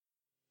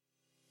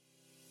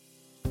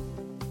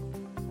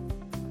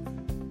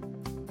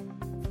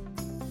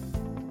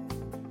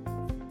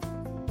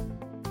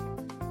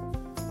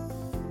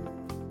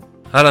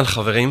אהלן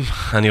חברים,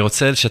 אני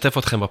רוצה לשתף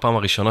אתכם בפעם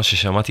הראשונה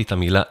ששמעתי את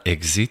המילה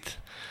אקזיט.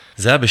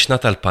 זה היה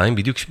בשנת 2000,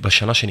 בדיוק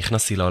בשנה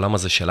שנכנסתי לעולם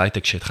הזה של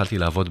הייטק, שהתחלתי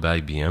לעבוד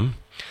ב-IBM.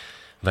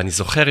 ואני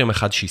זוכר יום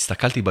אחד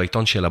שהסתכלתי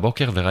בעיתון של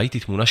הבוקר וראיתי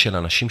תמונה של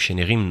אנשים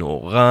שנראים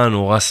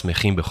נורא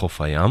שמחים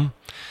בחוף הים.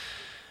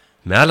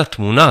 מעל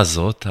התמונה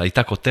הזאת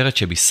הייתה כותרת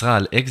שבישרה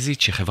על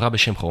אקזיט שחברה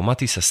בשם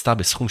כרומטיס עשתה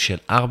בסכום של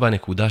 4.75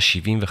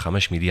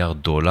 מיליארד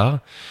דולר,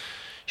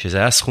 שזה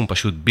היה סכום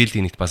פשוט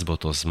בלתי נתפס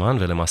באותו זמן,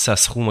 ולמעשה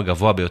הסכום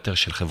הגבוה ביותר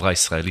של חברה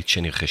ישראלית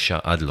שנרכשה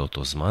עד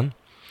לאותו זמן.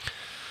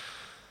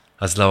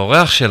 אז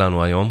לאורח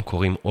שלנו היום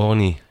קוראים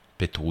אורני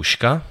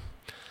פטרושקה.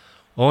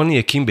 אורני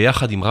הקים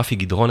ביחד עם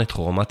גדרון את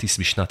כרומטיס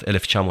בשנת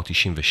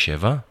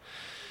 1997,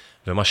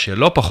 ומה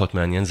שלא פחות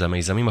מעניין זה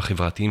המיזמים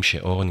החברתיים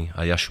שאורני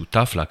היה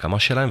שותף להקמה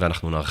שלהם,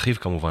 ואנחנו נרחיב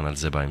כמובן על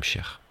זה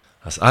בהמשך.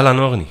 אז אהלן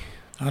אורני.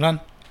 אהלן.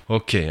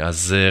 אוקיי,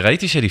 אז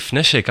ראיתי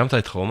שלפני שהקמת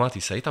את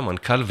כרומטיס, היית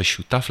מנכ"ל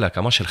ושותף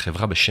להקמה של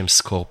חברה בשם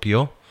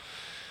סקורפיו,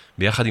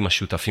 ביחד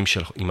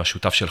עם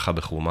השותף שלך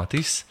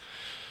בכרומטיס.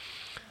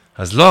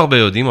 אז לא הרבה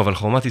יודעים, אבל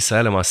כרומטיס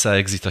היה למעשה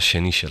האקזיט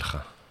השני שלך.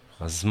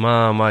 אז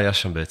מה היה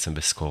שם בעצם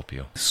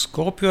בסקורפיו?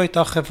 סקורפיו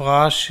הייתה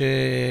חברה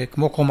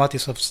שכמו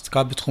כרומטיס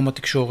עסקה בתחום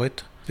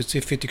התקשורת,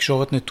 ספציפית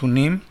תקשורת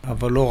נתונים,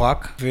 אבל לא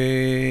רק,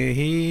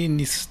 והיא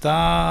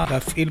ניסתה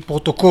להפעיל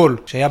פרוטוקול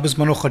שהיה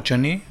בזמנו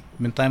חדשני,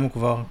 בינתיים הוא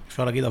כבר,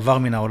 אפשר להגיד, עבר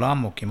מן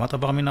העולם, או כמעט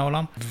עבר מן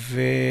העולם,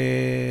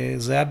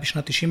 וזה היה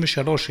בשנת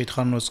 93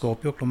 שהתחלנו את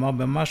סקורפיו, כלומר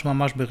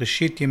ממש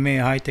בראשית ימי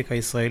ההייטק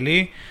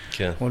הישראלי,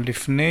 כן. עוד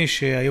לפני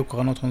שהיו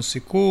קרנות הון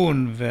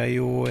סיכון,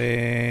 והיו,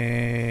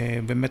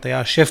 באמת היה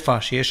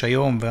השפע שיש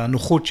היום,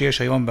 והנוחות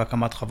שיש היום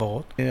בהקמת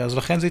חברות. אז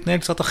לכן זה התנהל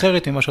קצת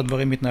אחרת ממה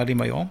שהדברים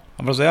מתנהלים היום,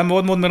 אבל זה היה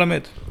מאוד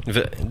מלמד.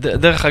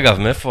 ודרך אגב,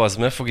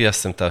 מאיפה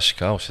גייסתם את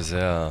ההשקעה, או שזה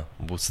היה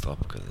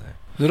בוטסטראפ כזה?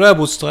 זה לא היה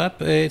בוטסטראפ,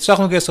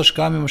 הצלחנו לגייס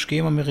השקעה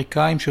ממשקיעים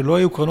אמריקאים שלא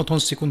היו קרנות הון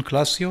סיכון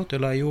קלאסיות,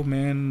 אלא היו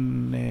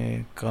מעין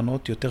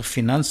קרנות יותר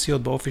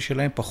פיננסיות באופי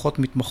שלהם, פחות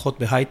מתמחות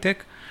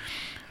בהייטק,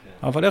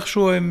 אבל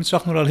איכשהו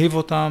הצלחנו להלהיב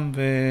אותם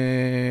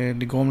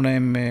ולגרום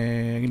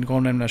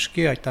להם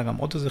להשקיע. הייתה גם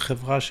עוד איזו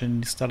חברה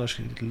שניסתה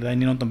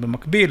לעניין אותם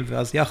במקביל,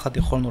 ואז יחד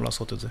יכולנו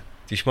לעשות את זה.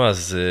 תשמע,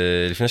 אז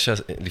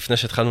לפני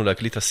שהתחלנו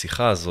להקליט את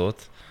השיחה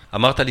הזאת,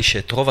 אמרת לי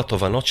שאת רוב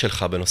התובנות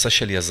שלך בנושא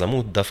של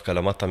יזמות דווקא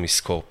למדת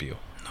מסקורפיו.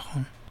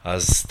 נכון.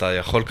 אז אתה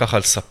יכול ככה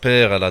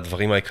לספר על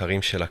הדברים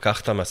העיקריים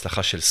שלקחת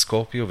מהצלחה של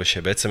סקורפיו,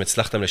 ושבעצם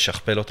הצלחתם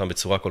לשכפל אותם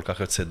בצורה כל כך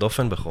יוצאת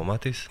דופן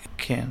בכרומטיס?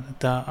 כן,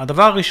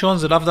 הדבר הראשון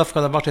זה לאו דווקא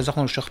הדבר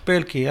שהצלחנו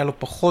לשכפל, כי היה לו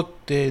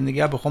פחות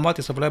נגיעה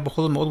בכרומטיס, אבל היה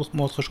בכל זאת מאוד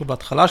מאוד חשוב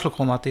בהתחלה של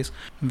כרומטיס,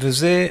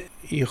 וזה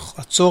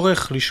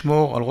הצורך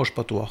לשמור על ראש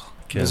פתוח.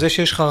 כן. וזה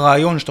שיש לך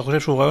רעיון שאתה חושב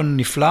שהוא רעיון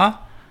נפלא,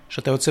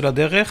 שאתה יוצא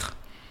לדרך,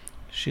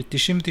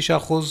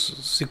 ש-99%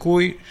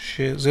 סיכוי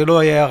שזה לא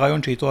היה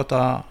הרעיון שאיתו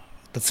אתה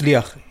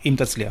תצליח, אם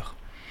תצליח.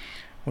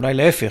 אולי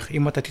להפך,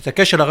 אם אתה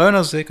תתעקש על הרעיון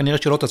הזה, כנראה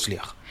שלא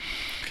תצליח.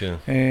 כן,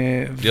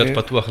 להיות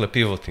פתוח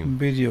לפיבוטים.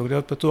 בדיוק,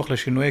 להיות פתוח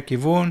לשינויי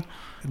כיוון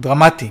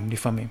דרמטיים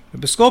לפעמים.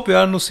 ובסקורפיו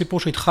היה לנו סיפור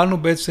שהתחלנו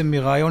בעצם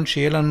מרעיון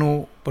שיהיה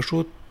לנו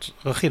פשוט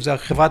רכיב, זה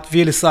חברת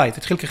VLSI,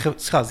 זה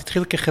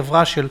התחיל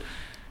כחברה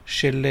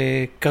של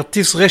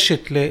כרטיס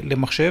רשת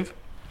למחשב,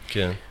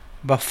 כן.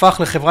 והפך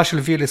לחברה של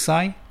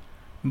VLSI,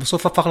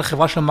 ובסוף הפך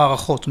לחברה של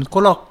מערכות. זאת אומרת,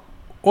 כל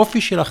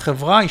האופי של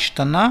החברה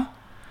השתנה,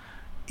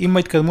 עם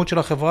ההתקדמות של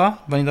החברה,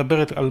 ואני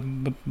מדבר על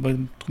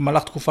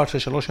במהלך תקופה של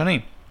 3 שנים.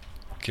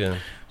 כן.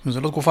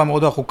 זו לא תקופה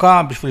מאוד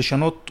ארוכה, בשביל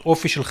לשנות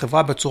אופי של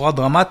חברה בצורה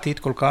דרמטית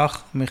כל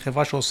כך,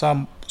 מחברה שעושה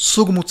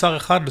סוג מוצר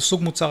אחד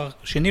לסוג מוצר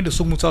שני,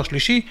 לסוג מוצר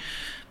שלישי,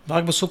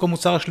 ורק בסוג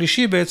המוצר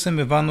השלישי בעצם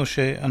הבנו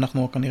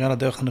שאנחנו כנראה על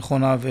הדרך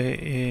הנכונה,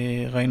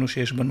 וראינו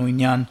שיש בנו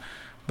עניין,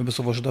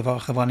 ובסופו של דבר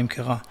החברה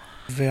נמכרה.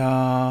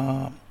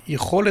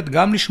 יכולת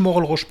גם לשמור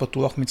על ראש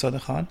פתוח מצד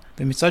אחד,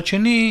 ומצד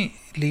שני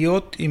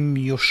להיות עם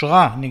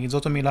יושרה, נגיד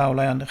זאת המילה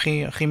אולי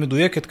הכי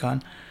מדויקת כאן,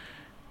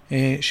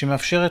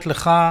 שמאפשרת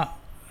לך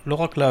לא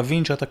רק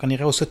להבין שאתה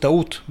כנראה עושה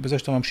טעות בזה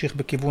שאתה ממשיך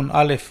בכיוון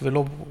א'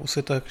 ולא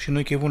עושה את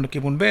השינוי כיוון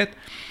לכיוון ב',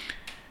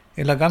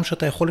 אלא גם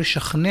שאתה יכול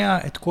לשכנע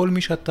את כל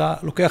מי שאתה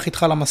לוקח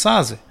איתך למסע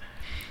הזה.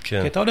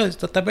 כן. כי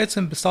אתה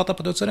בעצם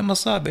בסטארט-אפ אתה יוצא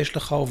למסע, ויש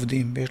לך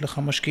עובדים, ויש לך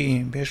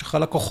משקיעים, ויש לך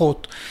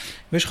לקוחות,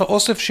 ויש לך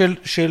אוסף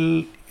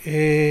של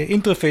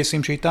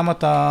אינטרפייסים שאיתם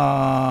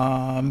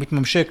אתה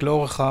מתממשק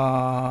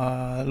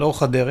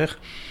לאורך הדרך,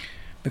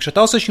 וכשאתה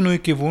עושה שינוי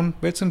כיוון,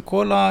 בעצם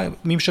כל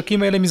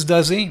הממשקים האלה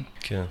מזדעזעים.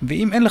 כן.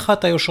 ואם אין לך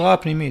את היושרה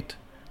הפנימית,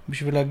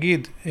 בשביל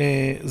להגיד,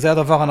 זה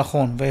הדבר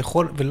הנכון,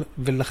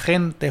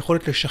 ולכן אתה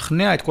יכולת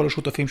לשכנע את כל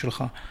השותפים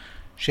שלך,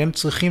 שהם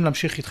צריכים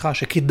להמשיך איתך,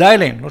 שכדאי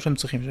להם, לא שהם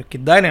צריכים,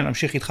 שכדאי להם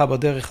להמשיך איתך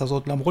בדרך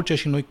הזאת, למרות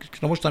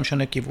שאתה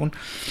משנה כיוון,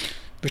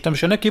 ושאתה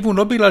משנה כיוון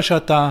לא בגלל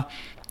שאתה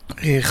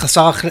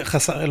חסר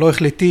לא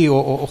החלטי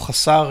או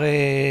חסר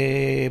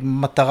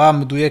מטרה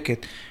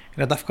מדויקת,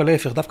 אלא דווקא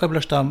להפך, דווקא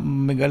בגלל שאתה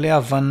מגלה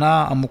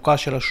הבנה עמוקה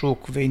של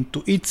השוק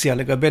ואינטואיציה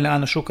לגבי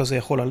לאן השוק הזה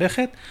יכול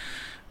ללכת,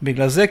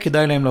 בגלל זה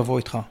כדאי להם לבוא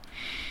איתך.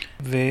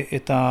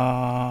 ואת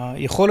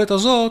היכולת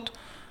הזאת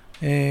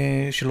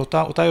של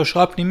אותה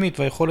יושרה פנימית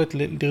והיכולת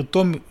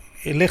לרתום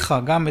אליך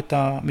גם את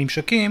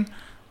הממשקים,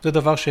 זה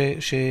דבר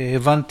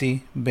שהבנתי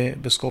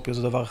בסקורפיו,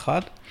 זה דבר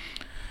אחד.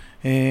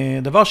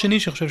 דבר שני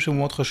שאני חושב שהוא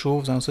מאוד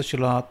חשוב, זה הנושא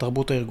של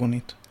התרבות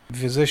הארגונית.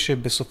 וזה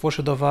שבסופו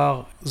של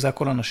דבר זה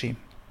הכל אנשים.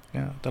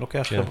 אתה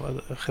לוקח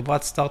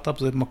חברת סטארט-אפ,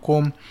 זה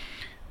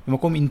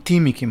מקום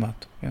אינטימי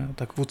כמעט.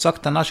 אתה קבוצה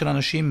קטנה של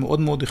אנשים מאוד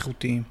מאוד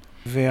איכותיים.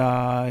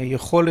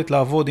 והיכולת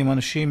לעבוד עם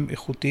אנשים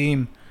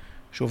איכותיים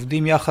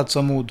שעובדים יחד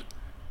צמוד,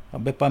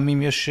 הרבה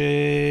פעמים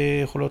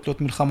יכולות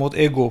להיות מלחמות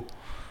אגו,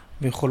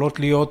 ויכולות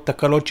להיות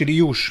תקלות של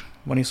איוש.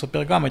 ואני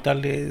אספר גם,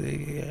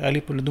 היה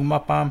לי פה לדוגמה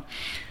פעם,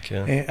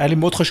 היה לי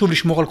מאוד חשוב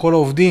לשמור על כל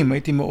העובדים,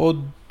 הייתי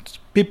מאוד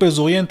people's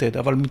oriented,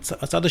 אבל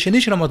הצד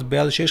השני של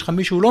המטבע זה שיש לך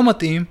מישהו לא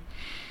מתאים,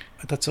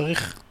 אתה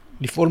צריך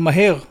לפעול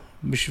מהר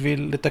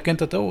בשביל לתקן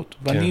את הטעות.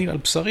 ואני על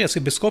בשרי,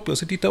 בסקורפיו,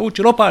 עשיתי טעות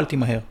שלא פעלתי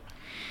מהר,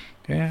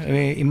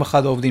 עם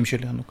אחד העובדים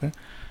שלנו.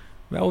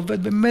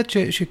 והעובד באמת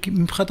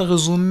שמבחינת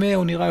הרזומה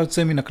הוא נראה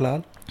יוצא מן הכלל,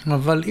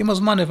 אבל עם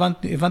הזמן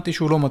הבנתי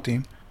שהוא לא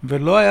מתאים,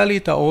 ולא היה לי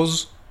את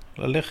העוז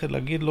ללכת,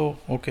 להגיד לו,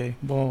 אוקיי,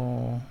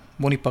 בוא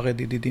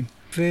ניפרד ידידים.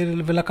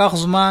 ולקח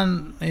זמן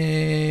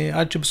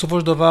עד שבסופו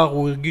של דבר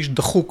הוא הרגיש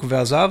דחוק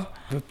ועזב,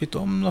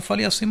 ופתאום נפל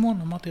לי הסימון,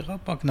 אמרתי,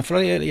 רפק,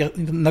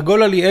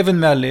 נגולה לי אבן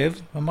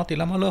מהלב, ואמרתי,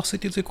 למה לא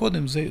עשיתי את זה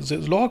קודם? זה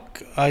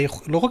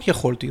לא רק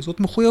יכולתי, זאת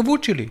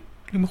מחויבות שלי.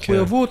 לי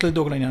מחויבות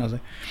לדאוג לעניין הזה.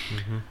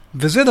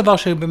 וזה דבר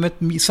שבאמת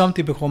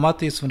שמתי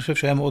בכרומטיס, ואני חושב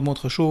שהיה מאוד מאוד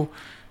חשוב,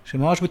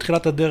 שממש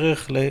בתחילת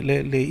הדרך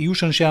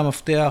לאיוש אנשי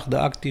המפתח,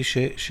 דאגתי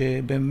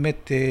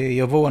שבאמת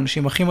יבואו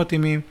אנשים הכי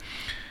מתאימים,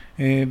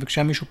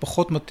 וכשהיה מישהו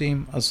פחות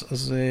מתאים,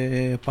 אז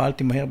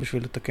פעלתי מהר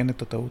בשביל לתקן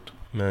את הטעות.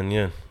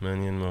 מעניין,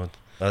 מעניין מאוד.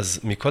 אז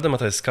מקודם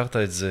אתה הזכרת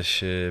את זה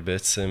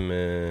שבעצם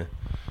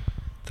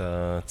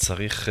אתה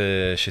צריך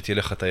שתהיה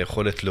לך את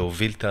היכולת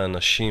להוביל את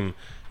האנשים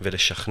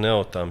ולשכנע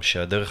אותם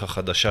שהדרך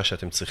החדשה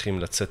שאתם צריכים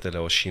לצאת אליה,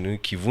 או שינוי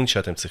כיוון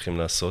שאתם צריכים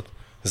לעשות,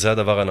 זה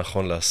הדבר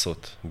הנכון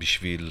לעשות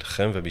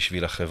בשבילכם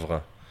ובשביל החברה.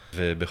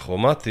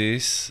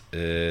 ובכרומטיס,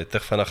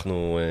 תכף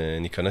אנחנו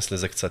ניכנס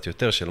לזה קצת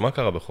יותר של מה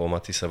קרה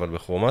בכרומטיס, אבל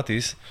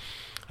בכרומטיס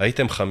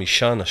הייתם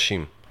 5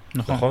 אנשים,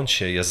 נכון?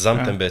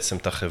 שיזמתם בעצם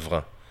את החברה.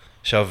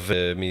 עכשיו,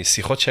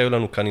 משיחות שהיו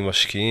לנו כאן עם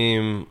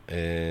משקיעים,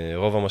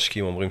 רוב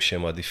המשקיעים אומרים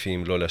שהם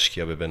מעדיפים לא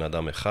להשקיע בבן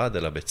אדם אחד,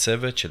 אלא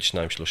בצוות של 2-3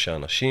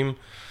 אנשים.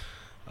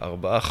 4-5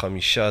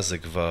 זה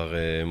כבר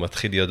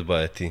מתחיל להיות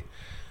בעייתי.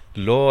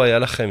 לא היה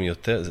לכם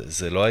יותר,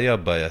 זה לא היה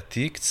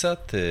בעייתי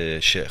קצת,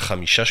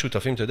 ש5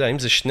 שותפים, אתה יודע, אם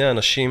זה 2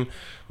 אנשים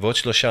ועוד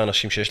 3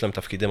 אנשים שיש להם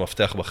תפקידי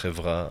מפתח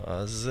בחברה,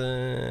 אז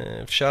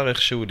אפשר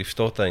איכשהו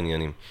לפתור את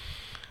העניינים.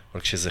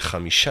 אבל כשזה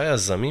 5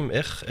 יזמים,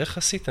 איך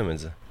עשיתם את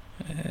זה?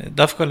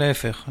 דווקא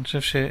להפך, אני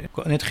חושב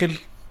שאני אתחיל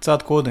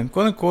צעד קודם.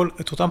 קודם כל,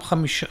 את אותם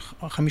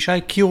 5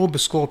 הכירו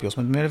בסקורפיו, זאת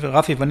אומרת,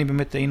 רפי ואני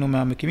באמת היינו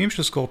מהמקימים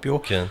של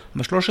סקורפיו, כן.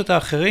 בשלושת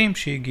האחרים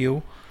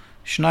שהגיעו,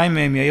 2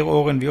 מהם, יאיר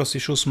אורן ויוסי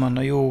שוסמן,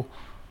 היו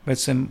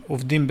בעצם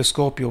עובדים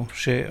בסקורפיו,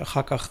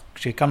 שאחר כך,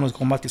 כשהקמנו את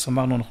כרומטיס,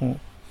 אמרנו, אנחנו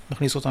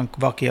נכניס אותם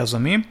כבר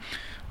כיזמים.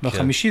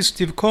 והחמישי,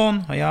 סטיב קורן,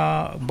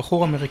 היה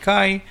בחור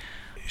אמריקאי,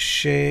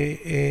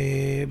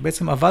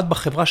 שבעצם עבד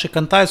בחברה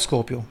שקנתה את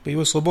סקורפיו,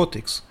 ב-US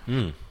Robotics.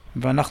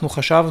 ואנחנו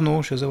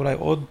חשבנו שזה אולי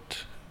עוד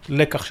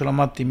לקח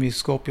שלמדתי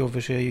מסקורפיו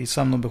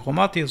ושיישמנו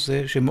בכרומטיס,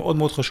 זה שמאוד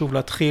מאוד חשוב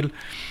להתחיל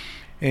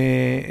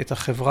את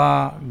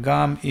החברה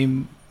גם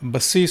עם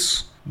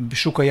בסיס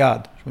בשוק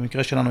היעד,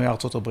 שבמקרה שלנו היה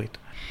ארצות הברית.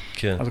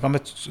 כן. אז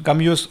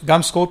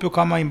גם סקורפיו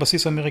קמה עם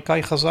בסיס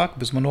אמריקאי חזק,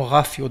 בזמנו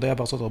רפי עוד היה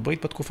בארצות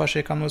הברית בתקופה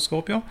שהקמנו את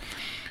סקורפיו,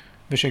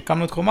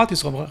 ושהקמנו את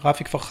כרומטיס,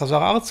 רפי כבר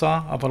חזר ארצה,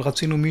 אבל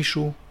רצינו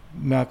מישהו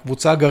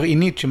מהקבוצה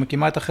הגרעינית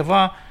שמקימה את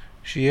החברה,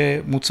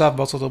 שיהיה מוצב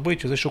בארצות הברית,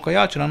 שזה שוק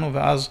היעד שלנו,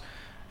 ואז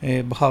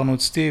בחרנו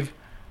את סטיב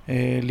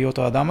להיות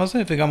האדם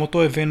הזה, וגם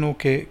אותו הבאנו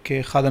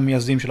כאחד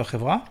המייסדים של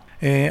החברה.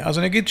 אז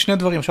אני אגיד 2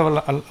 דברים. עכשיו,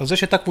 על זה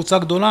שהייתה קבוצה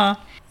גדולה,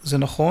 זה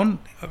נכון.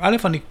 א',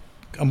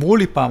 אמרו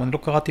לי פעם, אני לא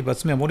קראתי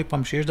בעצמי, אמרו לי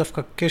פעם שיש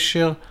דווקא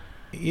קשר,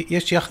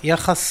 יש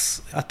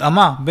יחס,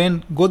 התאמה בין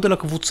גודל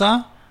הקבוצה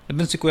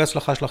לבין סיכויי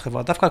הצלחה של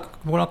החברה. דווקא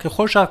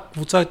ככל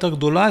שהקבוצה יותר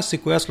גדולה,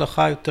 סיכויי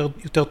הצלחה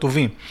יותר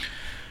טובים.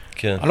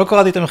 כן. אני לא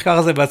קראתי את המחקר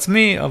הזה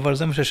בעצמי, אבל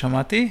זה מה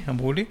ששמעתי,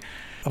 אמרו לי,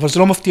 אבל זה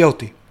לא מפתיע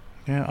אותי,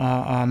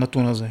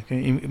 הנתון הזה,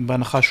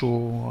 בהנחה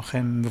שהוא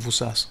אכן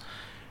מבוסס.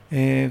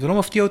 זה לא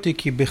מפתיע אותי,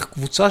 כי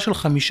בקבוצה של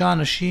 5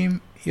 אנשים,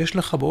 יש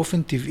לך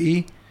באופן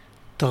טבעי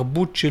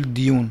תרבות של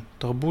דיון,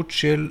 תרבות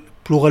של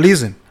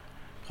פלורליזם.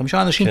 5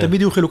 אנשים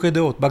תמיד יהיו חילוקי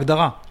דעות,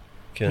 בהגדרה.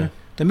 כן.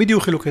 תמיד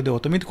יהיו חילוקי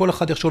דעות, תמיד כל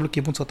אחד יחשוב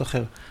לכיוון קצת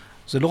אחר.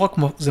 זה לא רק,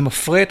 זה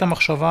מפרה את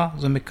המחשבה,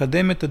 זה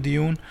מקדם את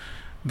הדיון,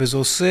 וזה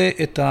עושה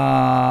את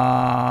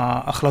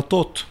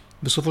ההחלטות,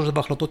 בסופו של דבר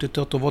החלטות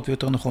יותר טובות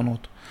ויותר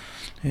נכונות.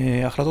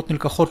 ההחלטות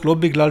נלקחות לא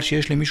בגלל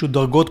שיש למישהו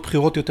דרגות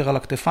בחירות יותר על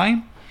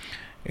הכתפיים,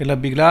 אלא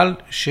בגלל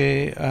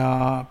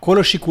שכל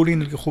השיקולים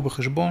נלקחו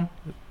בחשבון,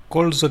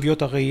 כל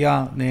זוויות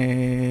הראייה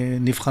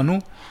נבחנו,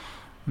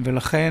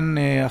 ולכן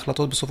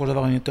ההחלטות בסופו של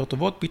דבר הן יותר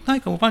טובות, בתנאי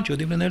כמובן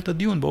שיודעים לנהל את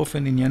הדיון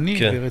באופן ענייני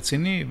כן.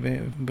 ורציני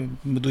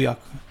ומדויק.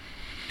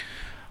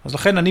 אז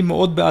לכן אני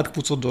מאוד בעד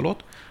קבוצות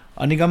גדולות.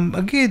 אני גם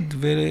אגיד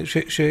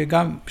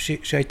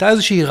שהייתה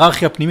איזושהי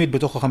היררכיה פנימית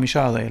בתוך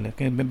החמישה האלה,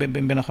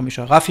 בין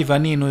החמישה. רפי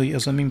ואני היינו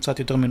יזמים קצת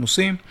יותר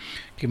מנוסים,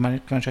 כיוון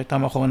שהייתה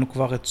מאחורינו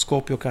כבר את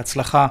סקורפיו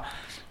כהצלחה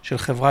של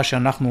חברה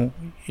שאנחנו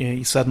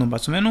ייסדנו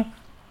בעצמנו.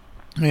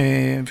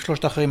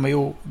 ושלושת האחרים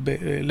היו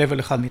ב-level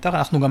אחד מתחת,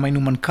 אנחנו גם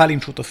היינו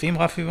מנכ"לים שותפים,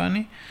 רפי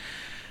ואני,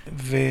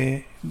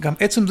 וגם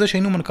עצם זה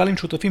שהיינו מנכ"לים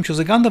שותפים,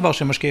 שזה גם דבר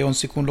שמשקיעי הון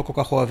סיכון לא כל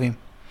כך אוהבים.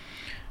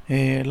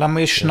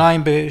 למה יש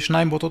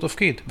שניים באותו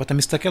תפקיד? ואתה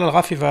מסתכל על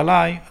רפי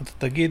ועליי, אתה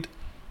תגיד,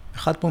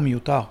 אחד פה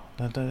מיותר.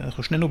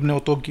 אנחנו שנינו בני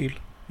אותו גיל,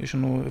 יש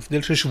לנו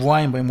הבדל של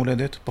שבועיים ביום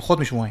הולדת, פחות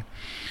משבועיים.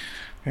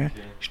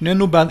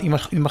 שנינו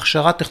עם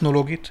הכשרה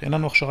טכנולוגית, אין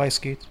לנו הכשרה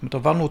עסקית, זאת אומרת,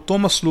 עברנו אותו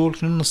מסלול,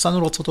 שנינו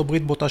נסענו לארצות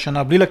הברית באותה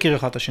שנה, בלי להכיר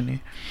אחד את השני.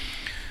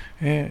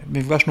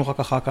 נפגשנו רק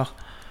אחר כך.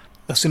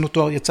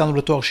 יצאנו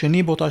לתואר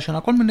שני באותה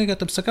שנה, כל מיני,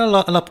 אתה מסתכל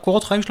על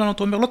הקורות חיים שלנו,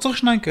 אתה אומר, לא צריך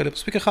שניים כאלה,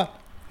 מספיק אחד.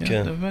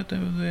 כן.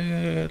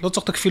 לא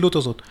צריך את הכפילות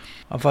הזאת.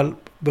 אבל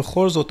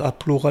בכל זאת,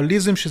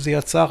 הפלורליזם שזה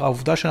יצר,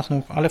 העובדה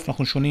שאנחנו,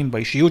 אנחנו שונים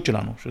באישיות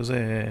שלנו,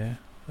 שזה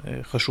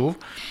חשוב,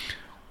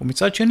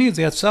 ומצד שני,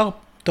 זה יצר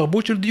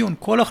תרבות של דיון.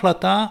 כל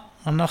החלטה,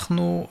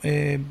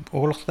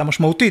 או החלטה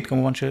משמעותית,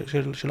 כמובן,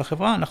 של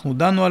החברה, אנחנו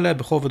דנו עליה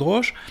בכובד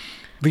ראש,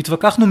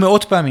 והתווכחנו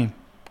מאות פעמים,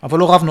 אבל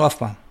לא רבנו אף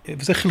פעם.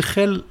 וזה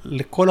חלחל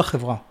לכל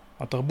החברה.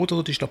 התרבות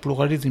הזאת יש לה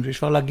פלורליזם,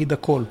 שאפשר להגיד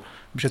הכל,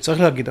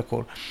 ושצריך להגיד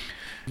הכל.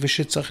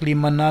 ושצריך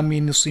להימנע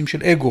מנושאים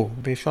של אגו,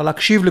 ואפשר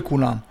להקשיב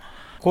לכולם.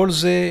 כל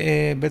זה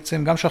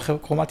בעצם, גם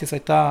שהכרומטיס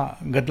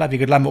גדלה, והיא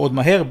גדלה מאוד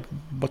מהר,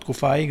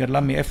 בתקופה ההיא גדלה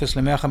מ-0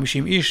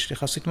 ל-150 איש,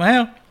 יחסית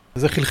מהר,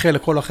 זה חלחל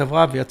לכל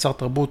החברה ויצר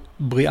תרבות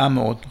בריאה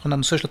מאוד. לכן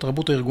הנושא של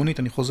התרבות הארגונית,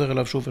 אני חוזר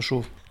אליו שוב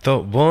ושוב.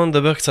 טוב, בואו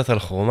נדבר קצת על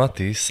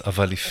כרומטיס,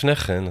 אבל לפני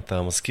כן,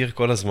 אתה מזכיר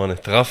כל הזמן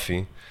את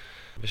רפי,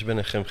 יש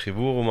ביניכם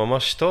חיבור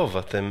ממש טוב,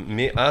 אתם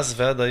מאז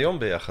ועד היום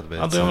ביחד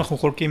בעצם. עד היום אנחנו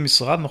חולקים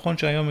משרד, נכון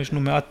שהיום יש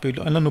לנו מעט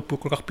פעילויות, אין לנו פה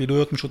כל כך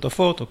פעילויות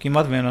משותפות, או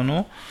כמעט ואין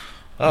לנו.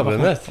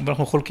 באמת? אבל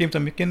אנחנו חולקים את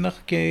המקין,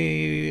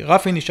 כי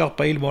רפי נשאר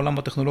פעיל בעולם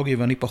הטכנולוגי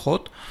ואני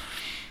פחות.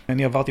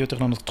 אני עברתי יותר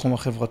לתחום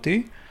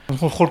החברתי.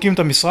 אנחנו חולקים את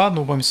המשרד,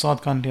 הוא במשרד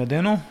כאן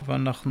לידינו,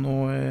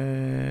 ואנחנו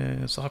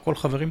סך הכל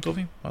חברים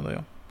טובים עד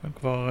היום.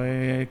 כבר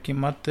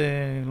כמעט,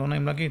 לא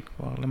נעים להגיד,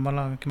 כבר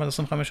למעלה, כמעט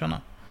 25 שנה.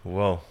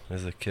 וואו,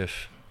 איזה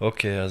כיף.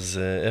 אוקיי,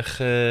 אז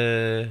איך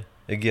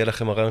הגיע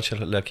לכם הרעיון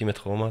של להקים את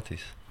כרומטיס?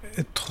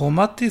 את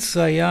כרומטיס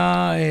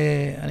היה,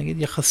 אני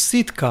אגיד,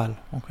 יחסית קל,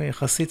 אוקיי?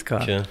 יחסית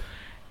קל. כן.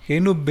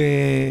 היינו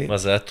מה,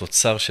 זה היה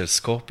תוצר של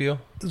סקורפיו?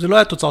 זה לא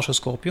היה תוצר של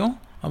סקורפיו,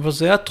 אבל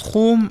זה היה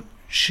תחום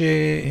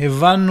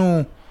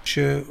שהבנו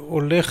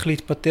שהולך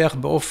להתפתח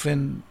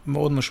באופן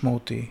מאוד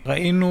משמעותי.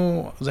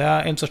 ראינו, זה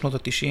היה אמצע שנות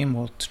ה-90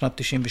 או שנת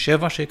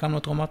 97 שהקמנו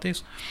את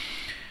כרומטיס.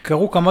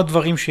 קראו כמה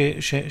דברים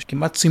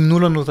שכמעט סימנו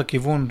לנו את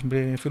הכיוון,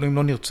 אפילו אם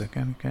לא נרצה,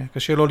 כן?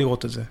 קשה לא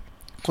לראות את זה.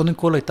 קודם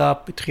כל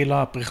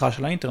התחילה הפריחה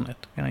של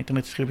האינטרנט. כן?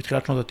 האינטרנט התחיל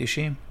בתחילת שנות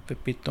ה-90,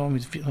 ופתאום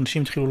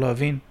אנשים התחילו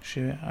להבין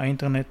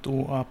שהאינטרנט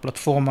הוא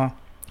הפלטפורמה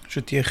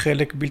שתהיה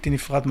חלק בלתי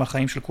נפרד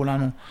מהחיים של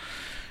כולנו,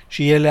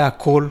 שיהיה לה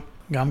הכל,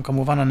 גם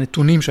כמובן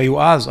הנתונים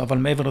שהיו אז, אבל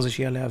מעבר לזה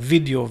שיהיה לה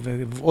וידאו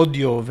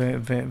ואודיו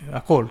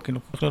והכל, כאילו,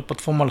 צריך להיות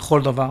פלטפורמה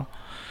לכל דבר.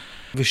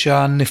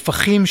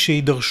 ושהנפחים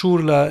שידרשו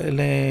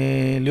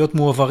להיות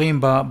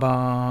מועברים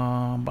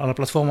על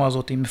הפלטפורמה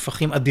הזאת עם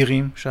נפחים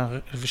אדירים,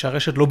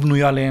 ושהרשת לא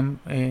בנויה עליהם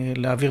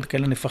להעביר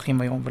כאלה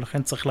נפחים היום,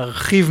 ולכן צריך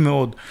להרחיב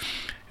מאוד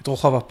את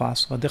רוחב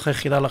הפס, והדרך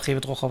היחידה להרחיב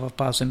את רוחב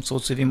הפס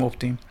באמצעות סיבים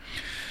אופטיים.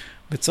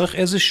 וצריך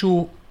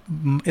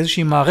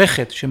איזושהי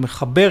מערכת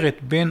שמחברת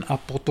בין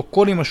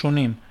הפרוטוקולים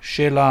השונים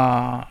של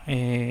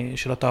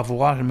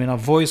התעבורה, בין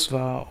ה-voice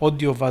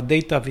והאודיו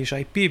והדאטה, ויש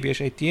IP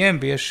ויש ATM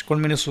ויש כל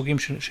מיני סוגים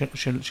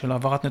של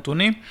העברת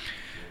נתונים,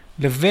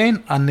 לבין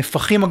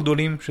הנפחים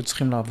הגדולים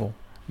שצריכים לעבור,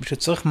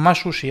 ושצריך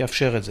משהו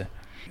שיאפשר את זה.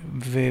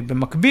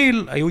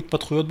 ובמקביל היו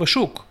התפתחויות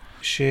בשוק,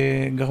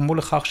 שגרמו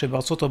לכך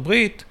שבארצות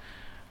הברית,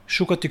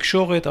 שוק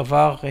התקשורת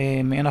עבר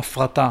מעין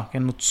הפרטה,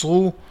 כן,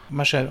 נוצרו,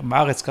 מה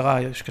שבארץ קרה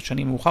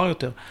שנים מאוחר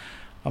יותר,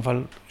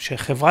 אבל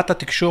שחברת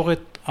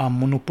התקשורת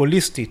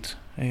המונופוליסטית,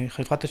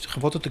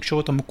 חברות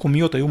התקשורת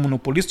המקומיות היו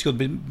מונופוליסטיות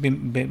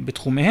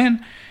בתחומיהן,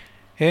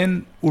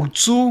 הן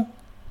אולצו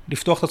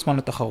לפתוח את עצמן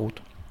לתחרות.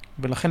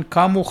 ולכן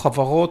קמו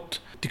חברות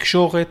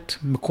תקשורת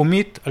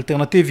מקומית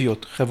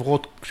אלטרנטיביות,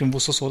 חברות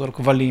שמבוססות על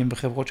כבלים,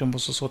 וחברות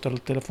שמבוססות על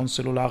טלפון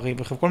סלולרי,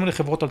 וכל מיני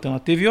חברות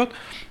אלטרנטיביות,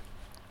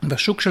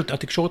 והשוק של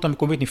התקשורת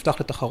המקומית נפתח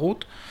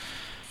לתחרות,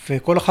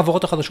 וכל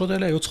החברות החדשות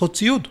האלה היו צריכות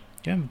ציוד,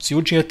 כן?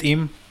 ציוד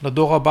שיתאים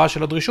לדור הבא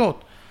של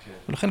הדרישות.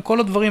 ולכן כל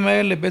הדברים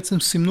האלה בעצם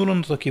סימנו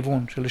לנו את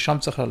הכיוון שלשם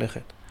צריך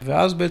ללכת.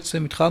 ואז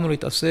בעצם התחלנו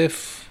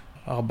להתאסף,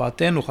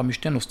 ארבעתנו,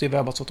 חמישתנו, סטיב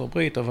היה בארצות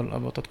הברית, אבל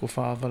באותה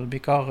תקופה, אבל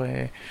בעיקר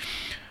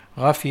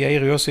רפי,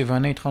 יאיר, יוסי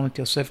ואני התחלנו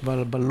להתאסף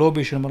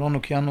בלובי של מלון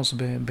אוקיינוס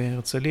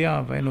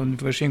בהרצליה, והיינו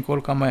נפגשים כל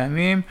כמה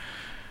ימים,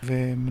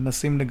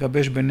 ומנסים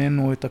לגבש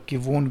בינינו את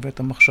הכיוון ואת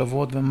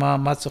המחשבות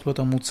ומה צריך להיות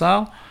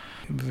המוצר,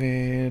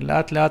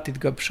 ולאט לאט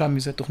התגבשה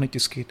מזה תוכנית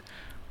עסקית.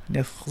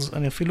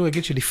 אני אפילו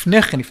אגיד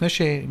שלפני כן, לפני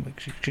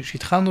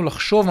שהתחלנו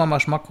לחשוב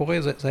ממש מה קורה,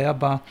 זה היה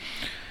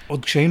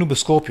עוד כשהיינו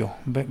בסקורפיו,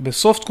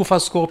 בסוף תקופת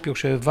סקורפיו,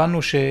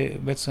 כשהבנו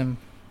שבעצם,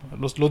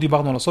 לא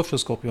דיברנו על הסוף של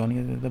סקורפיו, אני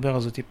אדבר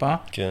על זה טיפה.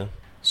 כן.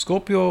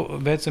 סקורפיו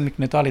בעצם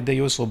נקנתה על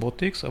ידי US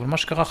Robotics, אבל מה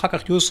שקרה אחר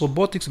כך, US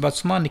Robotics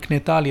בעצמה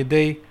נקנתה על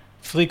ידי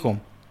פריקום,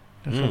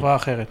 חברה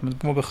אחרת,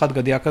 כמו בחד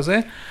גדיה כזה.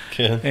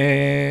 כן.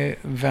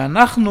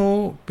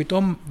 ואנחנו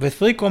פתאום,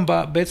 ופריקום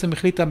בעצם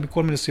החליטה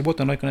מכל מיני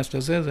סיבות, אני לא אכנס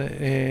לזה, זה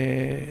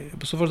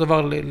בסופו של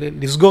דבר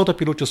לסגור את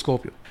הפעילות של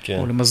סקורפיו, כן.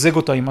 או למזג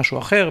אותה עם משהו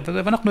אחר,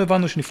 ואנחנו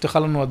הבנו שנפתחה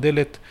לנו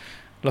הדלת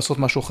לעשות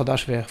משהו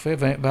חדש ויפה,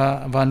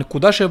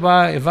 והנקודה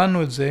שבה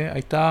הבנו את זה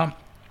הייתה,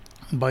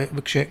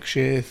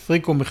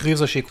 כשפריקום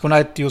הכריזה שהיא קונה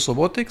את US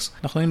Robotics,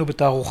 אנחנו היינו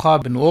בתערוכה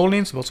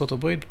בניו-אורלינס, בארצות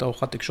הברית,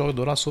 בתערוכת תקשורת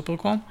גדולה,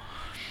 סופרקום,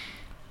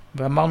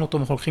 ואמרנו אותו,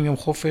 אנחנו לוקחים יום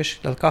חופש,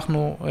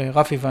 לקחנו,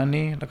 רפי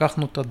ואני,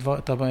 לקחנו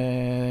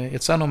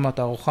יצאנו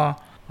מהתערוכה,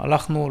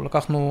 הלכנו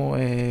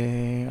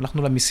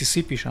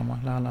למיסיסיפי שם,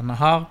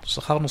 לנהר,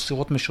 שכרנו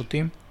סירות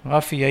משוטים,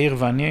 רפי, יאיר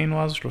ואני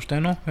היינו אז,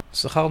 שלושתנו,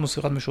 שכרנו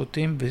סירת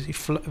משוטים,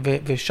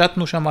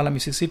 ושטנו שם על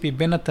המיסיסיפי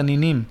בין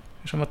התנינים,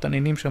 יש שם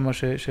תנינים שם,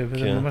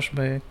 שזה ממש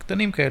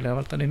קטנים כאלה,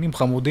 אבל תנינים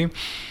חמודים,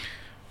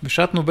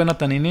 ושטנו בין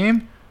התנינים,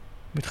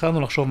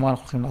 והתחלנו לחשוב מה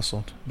אנחנו הולכים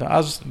לעשות.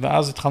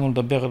 ואז התחלנו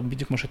לדבר,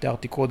 בדיוק כמו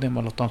שתיארתי קודם,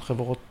 על אותן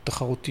חברות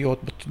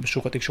תחרותיות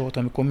בשוק התקשורת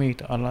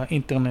המקומית, על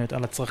האינטרנט,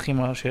 על הצרכים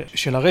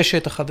של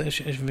הרשת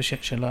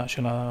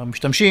של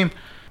המשתמשים,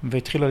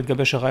 והתחילו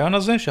להתגבש הרעיון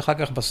הזה, שאחר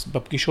כך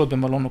בפגישות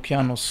במלון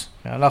אוקיינוס,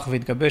 הלך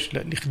והתגבש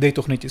לכדי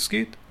תוכנית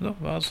עסקית,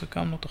 ואז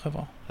הקמנו את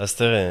החברה. אז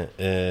תראה,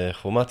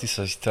 כרומטיס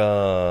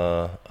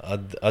הייתה,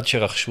 עד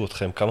שרכשו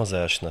אתכם, כמה זה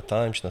היה?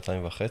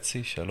 שנתיים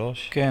וחצי,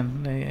 3? כן,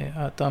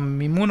 את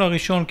המימון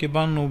הראשון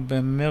קיבלנו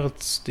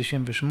במרץ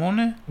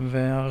 98,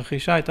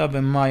 והרכישה הייתה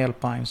במאי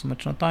 2000, זאת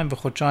אומרת 2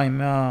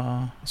 וחודשיים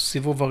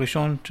מהסיבוב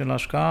הראשון של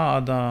ההשקעה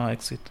עד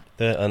האקזיט.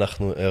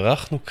 אנחנו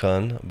ערכנו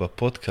כאן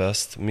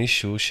בפודקאסט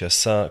מישהו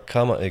שעשה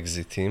כמה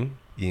אקזיטים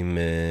עם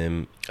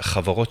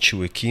חברות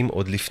שהוא הקים,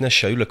 עוד לפני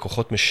שהיו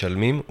לקוחות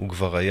משלמים, הוא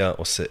כבר היה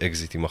עושה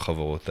אקזיט עם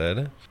החברות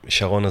האלה.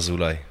 שרון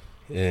אזולאי.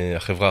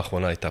 החברה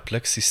האחרונה הייתה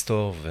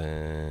פלקסיסטור,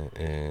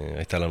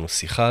 והייתה לנו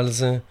שיחה על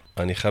זה.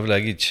 אני חייב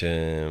להגיד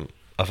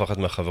שאף אחת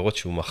מהחברות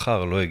שהוא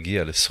מכר לא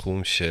הגיע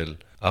לסכום של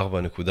 4.75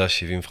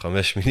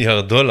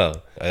 מיליארד דולר.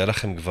 היה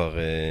לכם כבר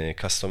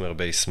customer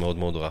base מאוד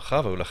מאוד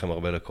רחב, היו לכם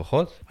הרבה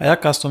לקוחות? היה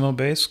customer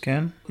base,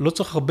 כן. לא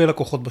צריך הרבה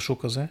לקוחות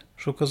בשוק הזה.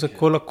 בשוק הזה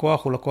כל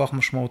לקוח הוא לקוח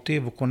משמעותי,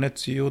 והוא קונה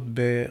ציוד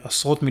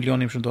בעשרות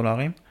מיליונים של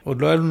דולרים.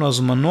 עוד לא היה לנו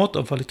הזמנות,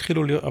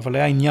 אבל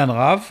היה עניין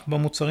רב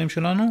במוצרים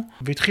שלנו,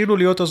 והתחילו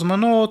להיות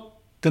הזמנות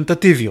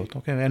טנטטיביות.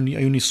 אוקיי?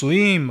 היו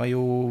ניסויים,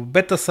 היו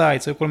בטה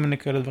סייטס, היו כל מיני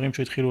כאלה דברים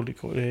שהתחילו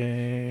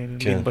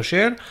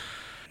להתבשל.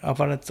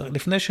 אבל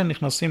לפני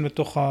שנכנסים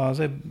לתוך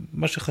זה,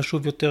 מה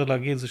שחשוב יותר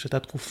להגיד זה שהייתה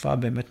תקופה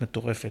באמת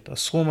מטורפת.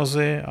 הסכום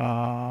הזה,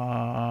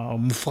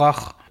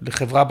 המופרח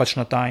לחברה בת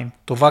שנתיים,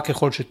 טובה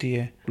ככל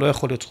שתהיה, לא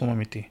יכול להיות סכום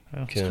אמיתי.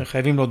 כן.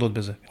 חייבים להודות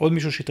בזה. עוד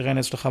מישהו שהתראיין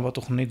אצלך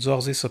בתוכנית,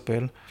 זוהר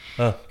זיספל,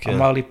 כן.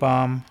 אמר לי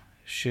פעם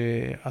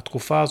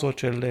שהתקופה הזאת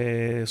של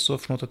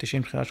סוף שנות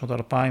ה-90, תחילת שנות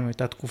ה-2000,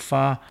 הייתה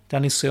תקופה, הייתה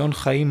ניסיון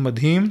חיים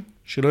מדהים,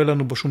 שלא יהיה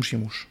לנו בו שום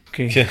שימוש.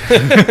 כן,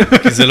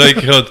 כי זה לא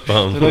יקרה עוד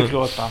פעם. זה לא יקרה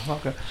עוד פעם,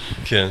 אוקיי.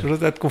 כן.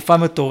 זו תקופה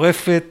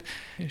מטורפת,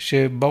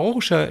 שברור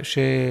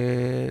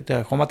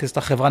תראה, כרומטיס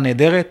הייתה חברה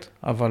נהדרת,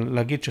 אבל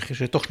להגיד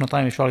שתוך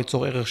שנתיים אפשר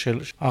ליצור ערך של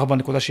 4.75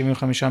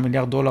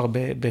 מיליארד דולר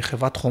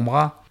בחברת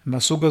חומרה,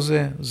 מהסוג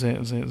הזה,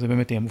 זה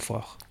באמת יהיה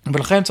מופרך.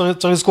 ולכן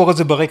צריך לזכור את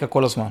זה ברקע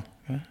כל הזמן.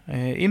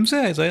 עם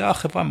זה היה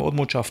חברה מאוד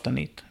מאוד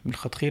שאפתנית,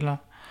 מלכתחילה.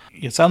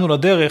 יצאנו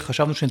לדרך,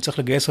 חשבנו שנצטרך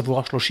לגייס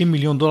עבורה 30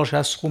 מיליון דולר,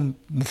 שהיה סכום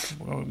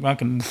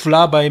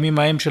מופלא בימים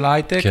ההם של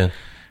ההייטק, כן.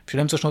 של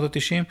אמצע שנות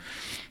ה-90.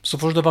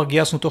 בסופו של דבר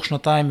גייסנו תוך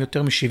שנתיים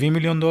יותר מ-70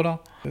 מיליון דולר.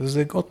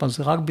 וזה, עוד פעם,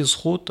 זה רק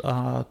בזכות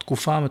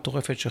התקופה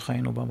המטורפת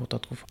שחיינו בה באותה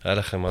תקופה. היה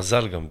לכם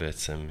מזל גם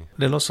בעצם.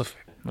 ללא ספק,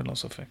 ללא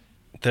ספק.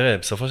 תראה,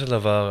 בסופו של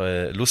דבר,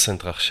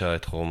 לוסנט רכשה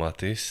את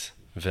כרומטיס,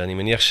 ואני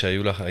מניח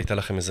שהייתה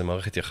לכם איזו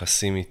מערכת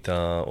יחסים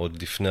איתה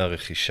עוד לפני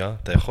הרכישה.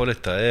 אתה יכול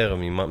לתאר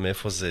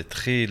מאיפה זה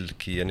התחיל,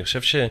 כי אני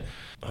חושב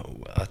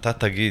שאתה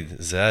תגיד,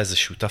 זה היה איזה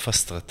שותף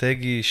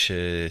אסטרטגי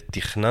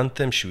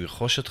שתכננתם שהוא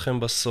ירכוש אתכם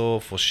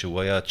בסוף, או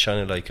שהוא היה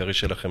הצ'אנל העיקרי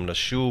שלכם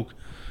לשוק.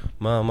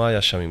 מה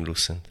היה שם עם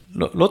לוסנט?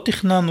 לא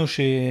תכננו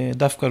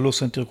שדווקא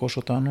לוסנט תרכוש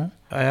אותנו.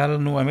 היה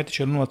לנו, האמת היא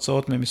שלנו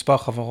הצעות ממספר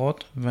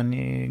חברות,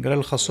 ואני אגלה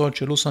לך סוד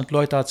שלוסנט לא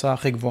הייתה ההצעה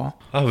הכי גבוהה.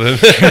 באמת?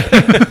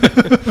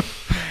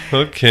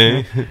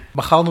 אוקיי.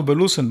 בחרנו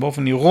בלוסנט,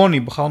 באופן אירוני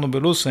בחרנו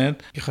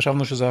בלוסנט, כי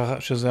חשבנו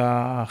שזה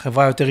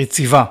החברה יותר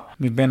יציבה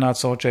מבין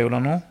ההצעות שהיו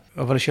לנו.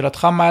 אבל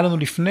לשאלתך מה היה לנו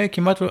לפני,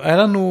 כמעט היה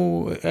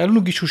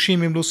לנו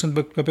גישושים עם לוסנט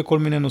לגבי כל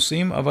מיני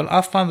נושאים, אבל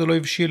אף פעם זה לא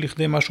הבשיל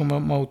לכדי משהו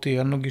מהותי.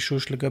 היה לנו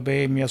גישוש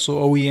לגבי אם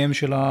יעשו OEM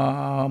של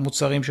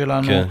המוצרים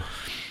שלנו. כן.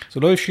 זה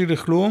לא הבשיל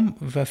לכלום,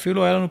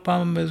 ואפילו היה לנו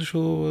פעם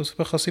איזשהו,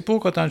 אספר לך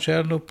סיפור קטן,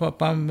 שהיה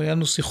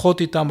לנו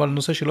שיחות איתם על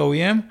נושא של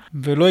OEM,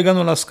 ולא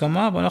הגענו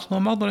להסכמה, ואנחנו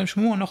אמרנו להם,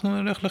 שמעו,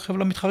 אנחנו נלך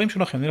למתחרים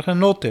שלכם, נלך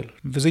לנורטל,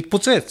 וזה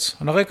התפוצץ,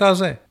 על הרקע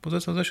הזה,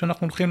 התפוצץ על זה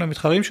שאנחנו הולכים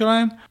למתחרים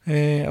שלהם,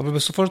 אבל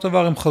בסופו של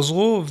דבר הם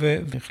חזרו,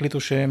 והחליטו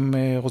שהם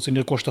רוצים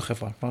לרכוש את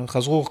החברה.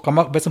 חזרו,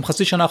 בעצם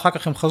חצי שנה אחר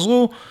כך הם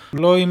חזרו,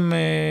 לא עם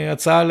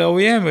הצעה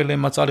ל-OEM, אלא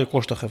עם הצעה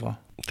לרכוש את החברה.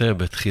 תראה,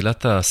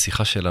 בתחילת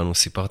השיחה שלנו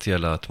סיפרתי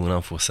על התמונה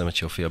המפורסמת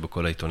שהופיעה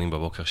בכל העיתונים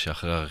בבוקר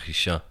שאחרי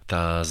הרכישה.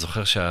 אתה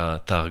זוכר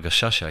את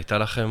ההרגשה שהייתה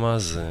לכם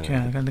אז?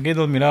 כן, נגיד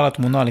עוד מילה על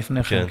התמונה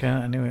לפני כן.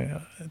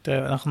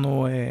 תראה,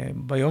 אנחנו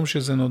ביום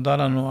שזה נודע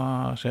לנו,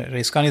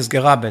 שהעסקה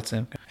נסגרה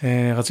בעצם,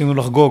 רצינו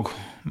לחגוג.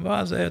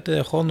 ואז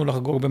יכולנו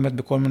לחגוג באמת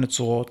בכל מיני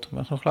צורות,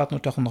 ואנחנו החלטנו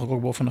שאנחנו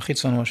נחגוג באופן הכי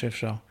צנוע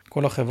שאפשר.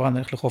 כל החברה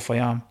נלך לחוף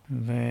הים.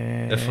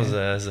 איפה זה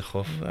היה? איזה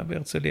חוף? זה היה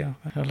בהרצליה.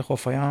 נלך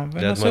לחוף הים.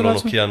 ליד מלון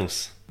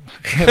אוקיינוס.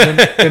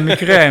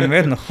 במקרה,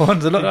 האמת, נכון?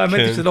 האמת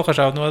היא שזה לא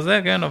חשבנו על זה,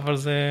 כן, אבל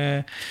זה...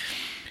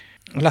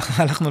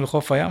 הלכנו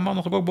לחוף הים,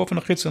 אמרנו, חגוג באופן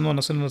הכי צנוע,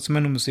 נעשינו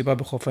לעצמנו מסיבה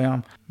בחוף הים.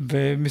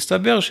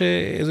 ומסתבר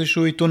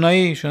שאיזשהו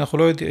עיתונאי, שאנחנו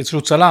לא יודעים,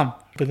 איזשהו צלם,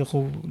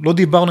 אנחנו לא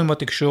דיברנו עם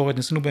התקשורת,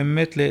 ניסינו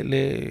באמת,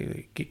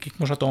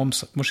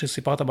 כמו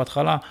שסיפרת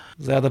בהתחלה,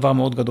 זה היה דבר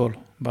מאוד גדול.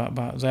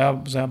 זה היה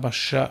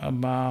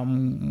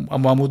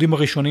בעמודים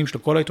הראשונים של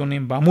כל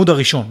העיתונים, בעמוד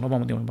הראשון, לא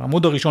בעמודים,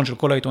 בעמוד הראשון של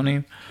כל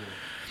העיתונים,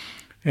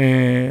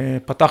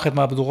 פתח את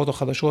מהדורות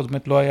החדשות,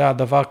 באמת לא היה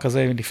דבר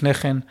כזה לפני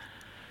כן,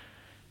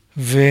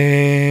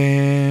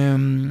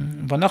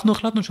 ואנחנו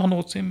החלטנו שאנחנו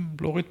רוצים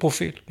להוריד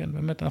פרופיל, כן,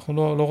 באמת אנחנו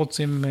לא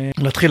רוצים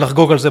להתחיל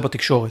לחגוג על זה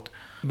בתקשורת,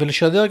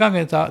 ולשדר גם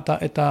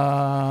את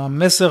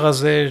המסר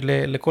הזה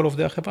לכל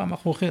עובדי החברה,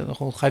 אנחנו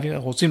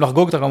רוצים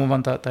לחגוג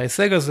כמובן את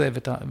ההישג הזה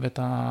ואת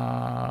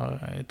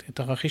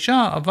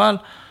הרכישה, אבל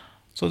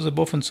לעשות את זה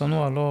באופן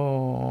צנוע,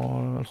 לא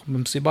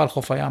במסיבה על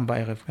חוף הים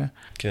בערב,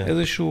 כן?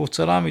 איזשהו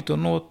צלם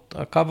עיתונות,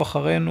 עקב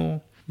אחרינו,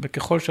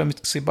 וככל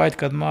שהמסיבה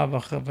התקדמה,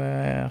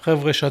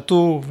 והחבר'ה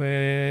שתו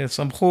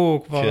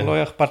ושמחו, כבר לא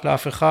היה אכפת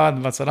לאף אחד,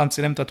 והצלם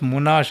צילם את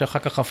התמונה, שאחר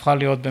כך הפכה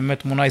להיות באמת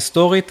תמונה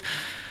היסטורית,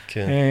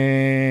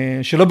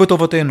 שלא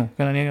בטובתנו,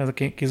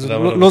 כי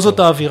לא זאת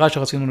האווירה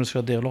שרצינו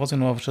לשדר, לא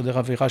רצינו לשדר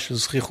אווירה של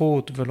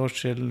זכיחות, ולא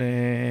של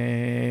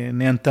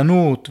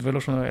נהנתנות,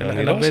 ולא של...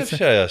 אני לא חושב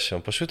שהיה שם,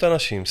 פשוט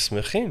אנשים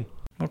שמחים.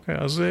 אוקיי,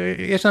 אז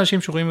יש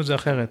אנשים שרואים את זה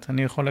אחרת.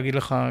 אני יכול להגיד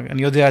לך,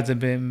 אני יודע את זה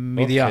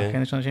במידיעה,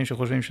 כן? יש אנשים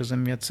שחושבים שזה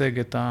מייצג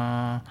את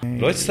ה...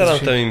 לא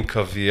הצטלמת עם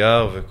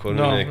קוויאר וכל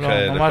מיני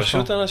כאלה,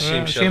 פשוט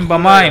אנשים שהלכו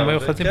במים,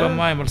 ויוחצים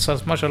במים, על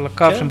משהו על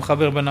הקו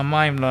שמחבר בין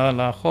המים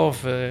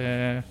לחוף,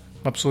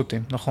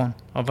 מבסוטים, נכון.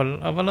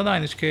 אבל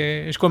עדיין,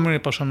 יש כל מיני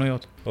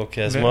פרשנויות.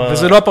 אוקיי, אז מה...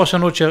 וזה לא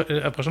הפרשנות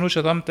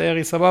שאתה מתאר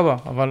היא סבבה,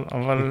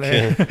 אבל...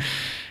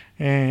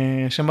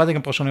 שמעתי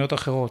גם פרשנויות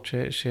אחרות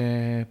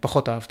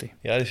שפחות אהבתי.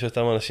 נראה לי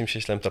שאותם אנשים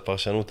שיש להם את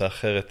הפרשנות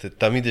האחרת,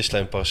 תמיד יש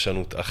להם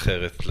פרשנות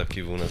אחרת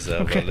לכיוון הזה,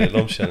 אבל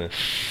לא משנה.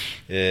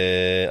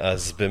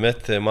 אז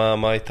באמת,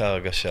 מה הייתה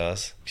ההרגשה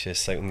אז,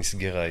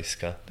 כשנסגרה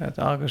העסקה?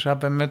 הייתה הרגשה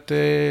באמת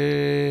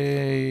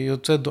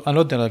יוצאת, אני לא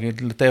יודע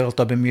לתאר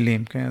אותה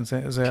במילים, כן?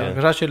 זה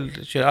הרגשה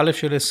של א'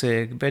 של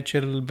הישג, ב'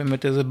 של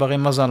באמת איזה ברי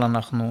מזל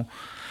אנחנו,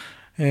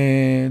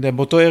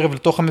 באותו ערב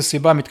לתוך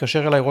המסיבה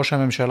מתקשר אליי ראש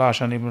הממשלה,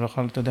 שאני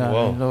בכלל, אתה יודע,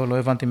 לא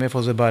הבנתי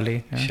מאיפה זה בא לי.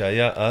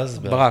 שהיה אז?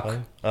 ברק.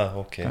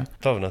 אוקיי.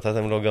 טוב,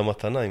 נתתם לו גם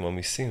מתנה עם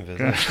המיסים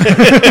וזה.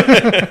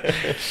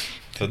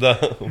 תודה,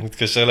 הוא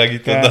מתקשר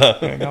להגיד תודה.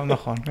 גם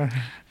נכון.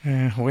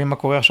 רואים מה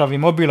קורה עכשיו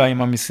עם מובילה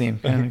עם המיסים,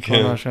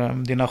 כל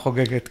שהמדינה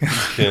חוגגת.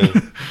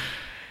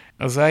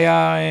 אז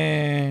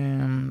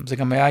זה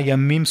גם היה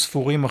ימים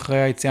ספורים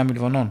אחרי היציאה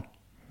מלבנון.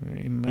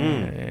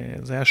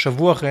 זה היה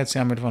שבוע אחרי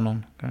היציאה מלבנון,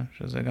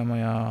 שזה גם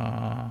היה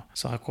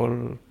סך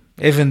הכל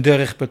אבן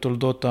דרך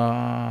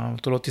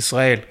בתולדות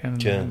ישראל,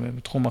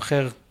 בתחום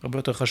אחר הרבה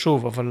יותר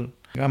חשוב, אבל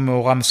גם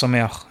מאורע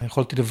משמח.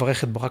 יכולתי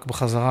לברך את ברק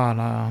בחזרה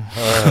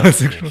על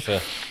זה.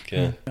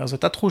 אז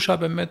הייתה תחושה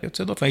באמת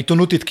יוצאת דופן.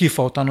 העיתונות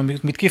התקיפה אותנו,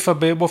 מתקיפה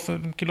באופן,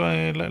 כאילו,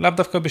 לאו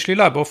דווקא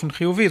בשלילה, באופן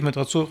חיובי, זאת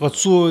אומרת,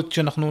 רצו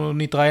שאנחנו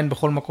נתראיין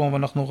בכל מקום,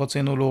 ואנחנו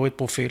רצינו להוריד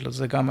פרופיל. אז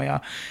זה גם היה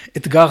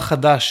אתגר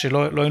חדש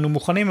שלא היינו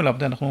מוכנים אליו.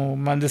 אנחנו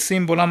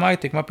מהנדסים בעולם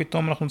ההייטק, מה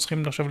פתאום אנחנו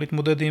צריכים עכשיו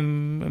להתמודד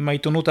עם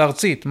העיתונות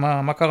הארצית,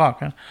 מה קרה,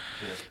 כן?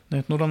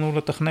 נתנו לנו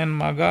לתכנן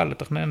מעגל,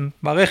 לתכנן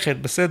מערכת,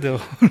 בסדר.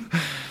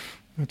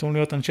 נתנו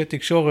להיות אנשי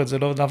תקשורת, זה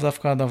לא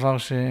דווקא הדבר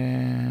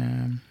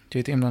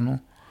שהתאים לנו.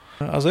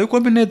 אז היו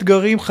כל מיני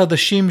אתגרים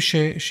חדשים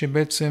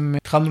שבעצם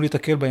התחלנו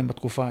להתקל בהם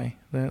בתקופה ההיא.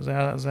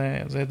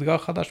 זה אתגר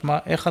חדש.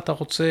 איך אתה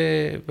רוצה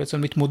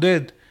בעצם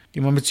להתמודד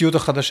עם המציאות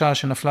החדשה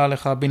שנפלה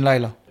עליך בן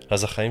לילה?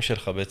 אז החיים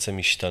שלך בעצם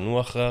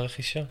השתנו אחרי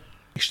הרכישה?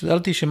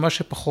 השתדלתי שמה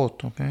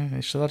שפחות, אוקיי?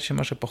 השתדלתי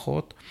שמה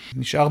שפחות.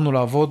 נשארנו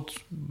לעבוד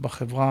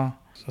בחברה.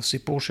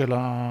 הסיפור של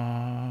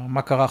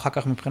מה קרה אחר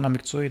כך מבחינה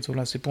מקצועית, זה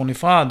אולי סיפור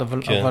נפרד,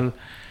 אבל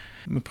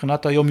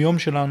מבחינת היום-יום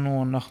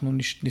שלנו, אנחנו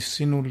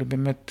ניסינו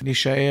באמת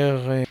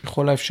להישאר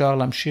ככל האפשר,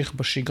 להמשיך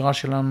בשגרה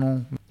שלנו,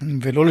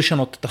 ולא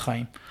לשנות את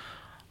החיים.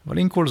 אבל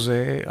עם כל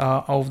זה,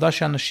 העובדה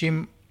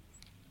שאנשים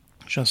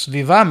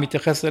שהסביבה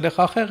מתייחסת אליך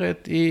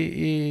אחרת,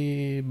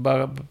 היא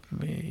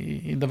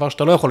דבר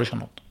שאתה לא יכול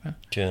לשנות.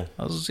 כן.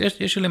 אז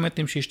יש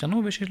אלמנטים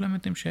שהשתנו, ויש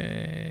אלמנטים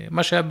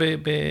מה שהיה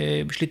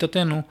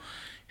בשליטתנו,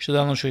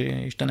 השתדלנו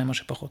שישתנה מה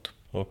שפחות.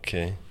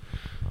 אוקיי.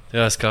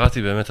 תראה, אז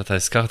קראתי באמת, אתה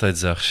הזכרת את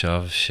זה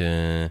עכשיו,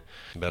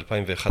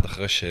 שב-2001,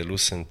 אחרי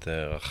שלוסנט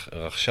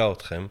רכשה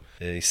אתכם,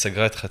 היא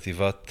סגרה את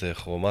חטיבת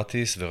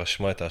כרומטיס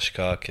ורשמה את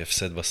ההשקעה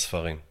כהפסד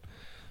בספרים.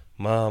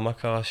 מה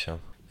קרה שם?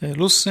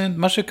 לוסנט,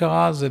 מה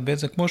שקרה זה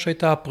בעצם, כמו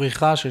שהייתה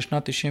הפריחה של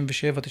שנת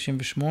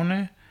 97-98,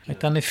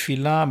 הייתה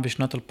נפילה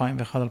בשנת 2001-2002.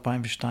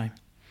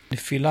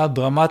 נפילה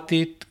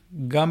דרמטית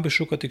גם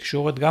בשוק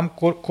התקשורת, גם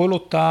כל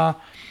אותה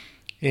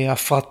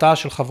הפרטה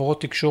של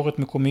חברות תקשורת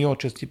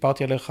מקומיות,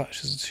 שסיפרתי עליך,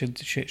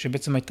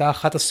 שבעצם הייתה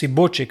אחת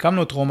הסיבות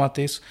שהקמנו את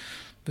כרומטיס,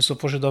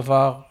 בסופו של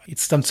דבר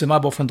הצטמצמה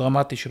באופן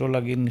דרמטי, שלא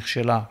להגיד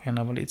נכשלה, כן,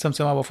 אבל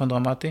הצטמצמה באופן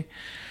דרמטי.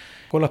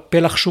 כל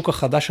הפלח שוק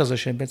החדש הזה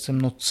שבעצם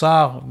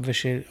נוצר,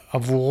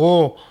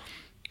 ושעבורו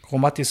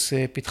כרומטיס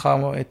פיתחה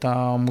את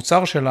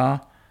המוצר שלה,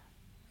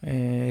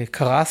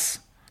 קרס.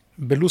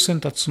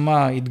 בלוסנט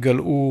עצמה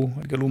התגלו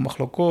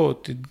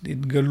מחלוקות,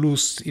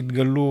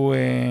 התגלו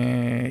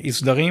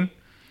אי-סדרים,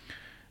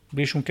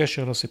 בלי שום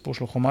קשר לסיפור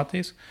של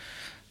כרומטיס.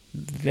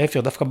 להפך,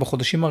 דווקא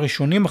בחודשים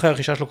הראשונים אחרי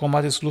הרכישה של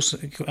כרומטיס,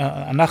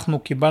 אנחנו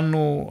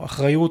קיבלנו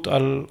אחריות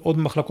על עוד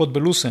מחלקות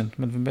בלוסנט,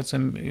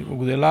 ובעצם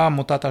הוגדלה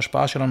מוטת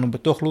ההשפעה שלנו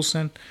בתוך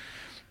לוסנט,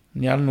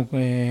 ניהלנו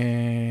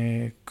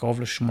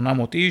קרוב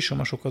ל-800 איש או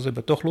משהו כזה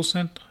בתוך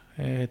לוסנט,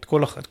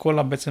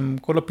 בעצם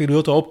כל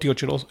הפעילויות האופטיות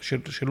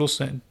של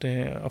לוסנט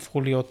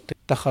הפכו להיות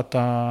תחת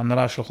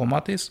ההנהלה של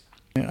כרומטיס.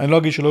 אני לא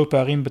אגיד שלא היו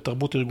פערים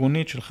בתרבות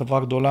ארגונית של חברה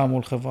גדולה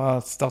מול חברה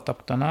סטארט-אפ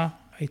קטנה,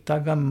 הייתה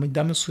גם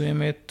מידה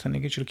מסוימת, אני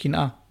אגיד, של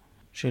קנאה.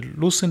 של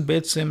לוסנט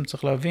בעצם,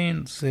 צריך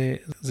להבין,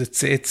 זה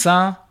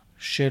צאצא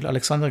של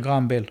אלכסנדר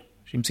גרהם בל,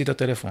 שהמציא את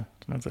הטלפון.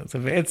 זאת אומרת, זה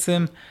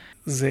בעצם,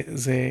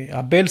 זה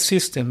הבל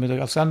סיסטם,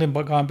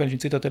 אלכסנדר גרהם בל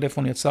שהמציא את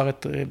הטלפון, יצר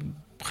את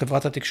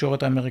חברת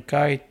התקשורת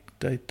האמריקאית,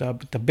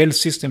 את הבל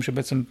סיסטם,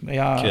 שבעצם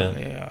היה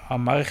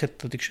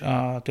המערכת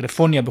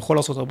הטלפוניה בכל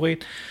ארצות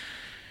הברית,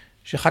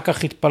 שאחר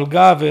כך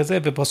התפלגה וזה,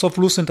 ובסוף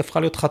לוסנט הפכה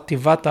להיות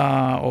חטיבת,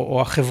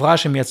 או החברה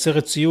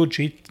שמייצרת ציוד,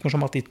 שהיא, כמו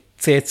שאמרתי,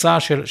 צאצא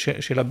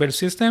של הבל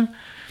סיסטם,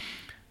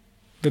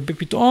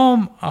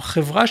 ופתאום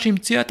החברה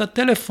שהמציאה את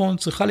הטלפון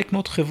צריכה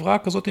לקנות חברה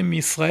כזאת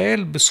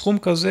מישראל, בסכום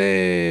כזה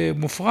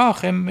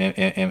מופרח,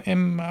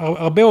 הם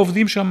הרבה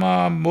עובדים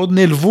שם מאוד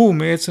נלוו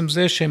מעצם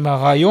זה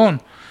שמהרעיון,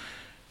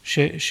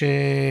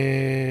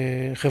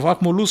 שחברה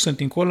כמו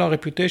לוסנט, עם כל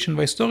הרפיוטיישן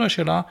וההיסטוריה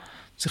שלה,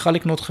 צריכה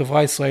לקנות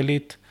חברה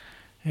ישראלית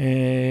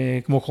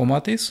כמו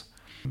כרומטיס,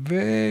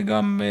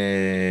 וגם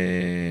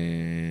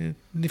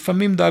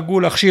לפעמים דאגו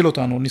להכשיל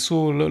אותנו,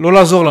 ניסו לא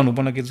לעזור לנו,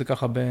 בוא נגיד זה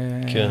ככה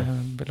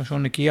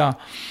בלשון נקייה,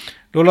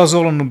 לא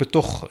לעזור לנו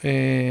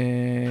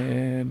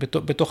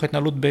בתוך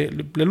התנהלות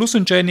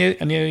ללוסנט,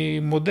 שאני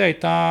מודה,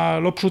 הייתה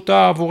לא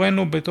פשוטה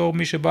עבורנו בתור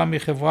מי שבא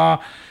מחברה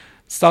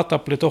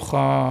סטארט-אפ לתוך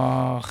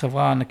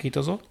החברה הענקית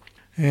הזאת,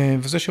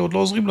 וזה שעוד לא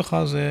עוזרים לך,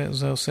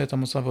 זה עושה את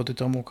המצב עוד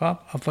יותר מורכב,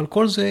 אבל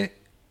כל זה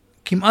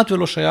כמעט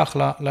ולא שייך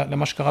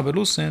למה שקרה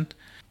בלוסנט,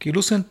 כי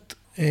לוסנט,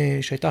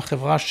 שהייתה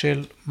חברה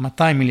של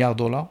 200 מיליארד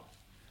דולר,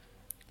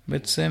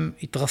 בעצם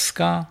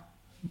התרסקה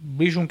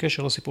בלי שום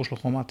קשר לסיפור של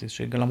כרומטיס,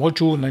 שלמרות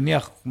שהוא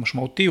נניח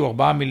משמעותי, הוא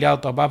 4 מיליארד,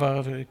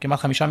 כמעט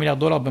 5 מיליארד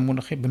דולר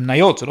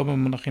במניות, זה לא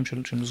במונחים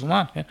של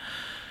מזומן, כן?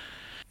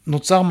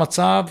 נוצר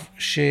מצב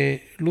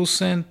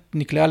שלוסנט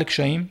נקלעה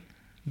לקשיים,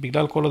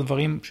 בגלל כל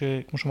הדברים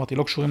שכמו שאמרתי,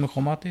 לא קשורים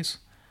לכרומטיס,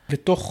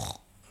 ותוך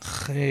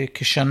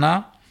כשנה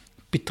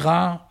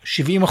פיתרה 70%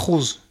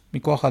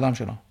 מכוח האדם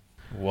שלה.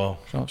 וואו.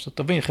 עכשיו,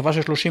 תבין, חברה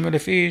של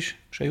 30,000 איש,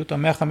 שהיו את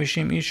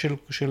 150 איש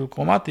של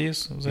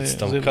כרומטיס,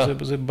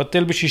 זה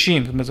בטל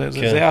ב-60,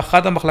 זה היה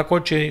אחת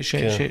המחלקות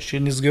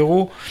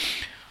שנסגרו,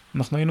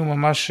 אנחנו היינו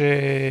ממש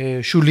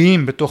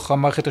שוליים בתוך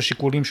המערכת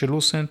השיקולים של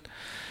לוסנט,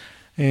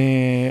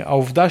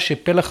 העובדה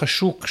שפלח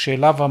השוק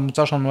שאליו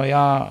המוצר שלנו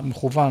היה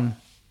מכוון,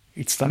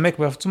 הצטמק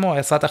בעצמו,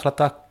 עשה את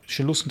ההחלטה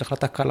של לוסנט,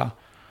 החלטה קלה.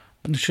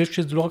 אני חושב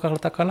שזה לא רק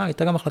החלטה קלה,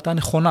 הייתה גם החלטה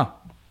נכונה.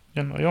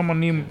 היום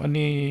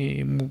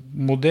אני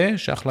מודה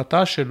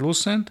שההחלטה של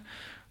לוסנט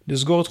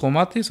לסגור את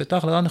כרומטיס הייתה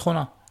החלטה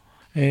נכונה.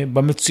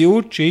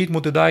 במציאות שהיא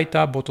התמודדה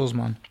איתה באותו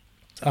זמן.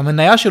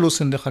 המניה של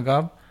לוסנט, דרך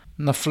אגב,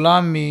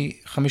 נפלה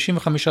מ$55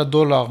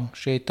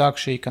 שהייתה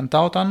כשהיא קנתה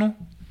אותנו,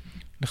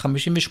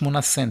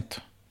 ל-58 סנט.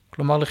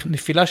 כלומר,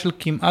 נפילה של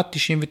כמעט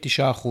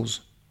 99%.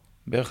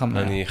 בערך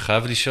המניה. אני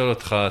חייב לשאול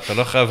אותך, אתה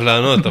לא חייב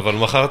לענות, אבל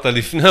מכרת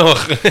לפני או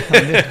אחרי?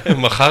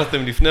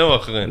 מכרתם לפני או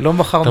אחרי? לא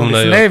מכרנו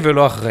לפני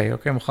ולא אחרי,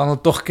 אוקיי? מכרנו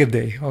תוך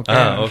כדי.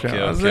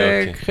 אוקיי. אז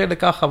חלק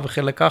ככה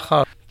וחלק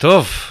ככה.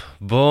 טוב,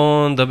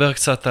 בואו נדבר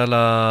קצת על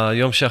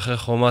היום שאחרי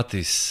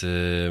כרומטיס.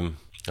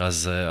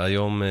 אז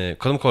היום,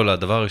 קודם כל,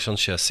 הדבר הראשון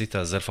שעשית,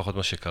 זה לפחות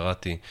מה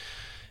שקראתי,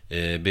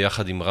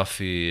 ביחד עם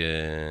רפי,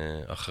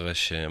 אחרי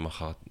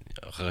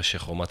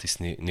שכרומטיס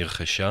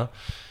נרכשה,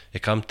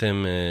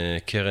 הקמתם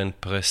קרן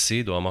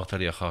פרסיד, או אמרת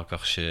לי אחר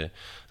כך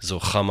שזו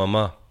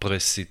חממה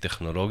פרסיד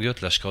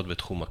טכנולוגיות להשקעות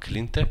בתחום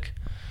הקלינטק.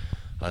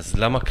 אז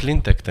למה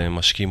קלינטק? אתם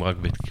משקיעים רק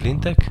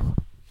בקלינטק?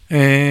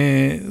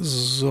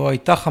 זו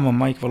הייתה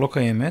חממה, היא כבר לא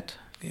קיימת,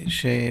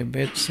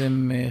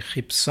 שבעצם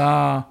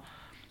חיפשה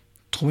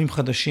תחומים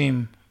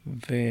חדשים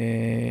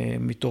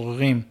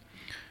ומתעוררים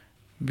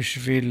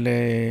בשביל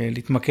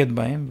להתמקד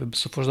בהם,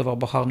 ובסופו של דבר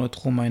בחרנו את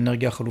תחום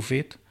האנרגיה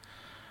החלופית.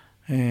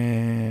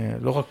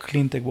 לא רק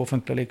קלינטק באופן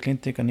כללי,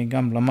 קלינטק, אני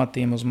גם למדתי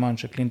עם הזמן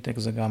שקלינטק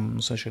זה גם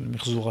נושא של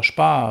מחזור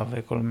השפעה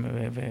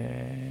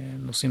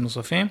ונושאים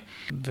נוספים,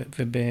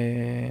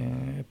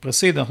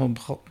 ובפרסיד אנחנו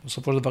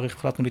בסופו של דבר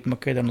החלטנו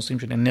להתמקד על נושאים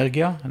של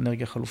אנרגיה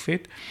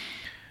חלופית,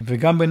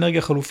 וגם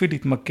באנרגיה חלופית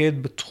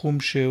להתמקד בתחום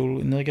של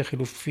אנרגיה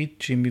חלופית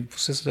שהיא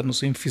מבוססת על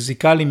נושאים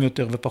פיזיקליים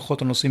יותר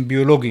ופחות על נושאים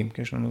ביולוגיים,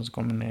 כי יש לנו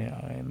כל מיני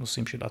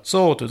נושאים של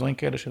עצות ודברים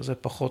כאלה שזה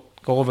פחות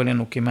קרוב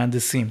אלינו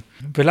כמהנדסים.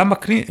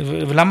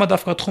 ולמה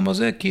דווקא התחום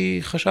הזה? כי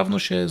חשבנו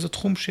שזה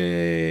תחום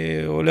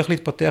שהולך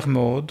להתפתח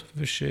מאוד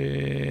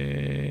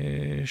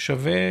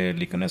וששווה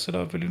להיכנס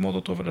אליו וללמוד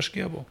אותו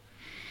ולהשקיע בו.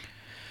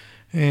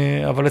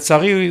 אבל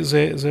לצערי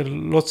זה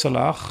לא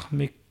צלח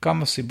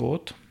מכמה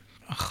סיבות.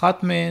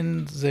 אחת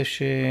מהן זה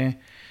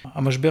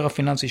שהמשבר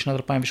הפיננסי שנת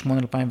 2008-2009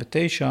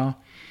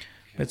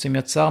 בעצם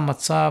יצר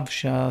מצב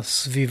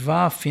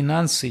שהסביבה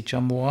הפיננסית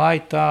שאמורה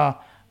הייתה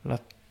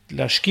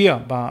להשקיע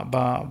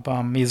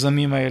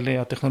במיזמים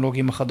האלה,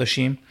 הטכנולוגיים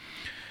החדשים,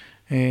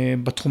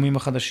 בתחומים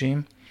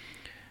החדשים,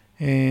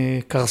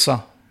 קרסה.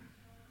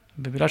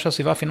 ובגלל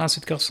שהסביבה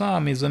הפיננסית קרסה,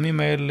 המיזמים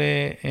האלה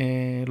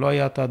לא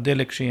היה את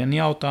הדלק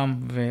שיניע אותם,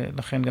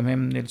 ולכן גם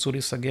הם נאלצו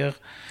להיסגר.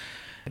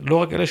 לא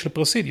רק אלה של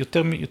פרסיד,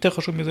 יותר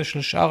חשוב מזה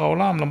של שאר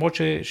העולם, למרות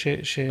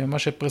שמה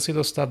שפרסיד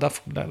עשתה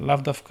לאו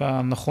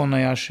דווקא נכון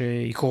היה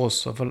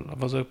שיקרוס,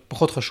 אבל זה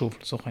פחות חשוב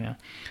לצורך העניין.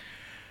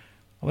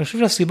 אבל אני חושב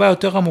שהסיבה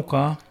היותר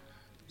עמוקה,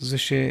 זה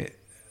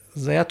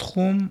שזה היה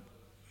תחום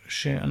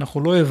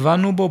שאנחנו לא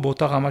הבנו בו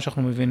באותה רמה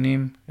שאנחנו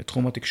מבינים את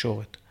תחום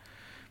התקשורת.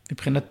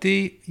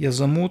 מבחינתי,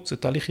 יזמות זה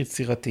תהליך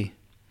יצירתי.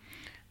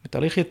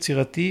 בתהליך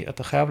יצירתי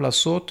אתה חייב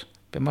לעשות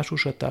במשהו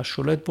שאתה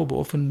שולט בו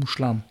באופן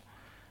מושלם.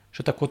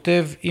 שאתה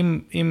כותב,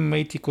 אם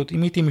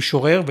הייתי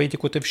משורר והייתי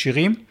כותב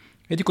שירים,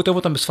 הייתי כותב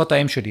אותם בשפת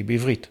האם שלי,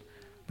 בעברית.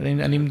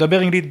 אני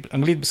מדבר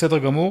אנגלית בסדר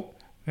גמור,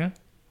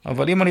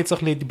 אבל אם אני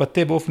צריך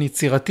להתבטא באופן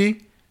יצירתי,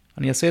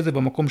 אני אעשה את זה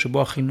במקום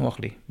שבו הכי נוח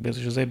לי,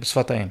 שזה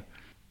בשפת האם.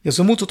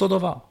 יזמות זה אותו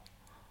דבר.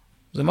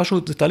 זה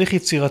תהליך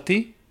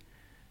יצירתי,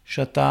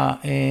 שאתה,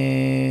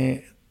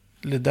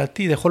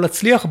 לדעתי, יכול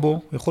להצליח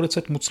בו, יכול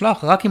לצאת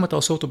מוצלח, רק אם אתה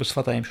עושה אותו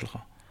בשפת האם שלך.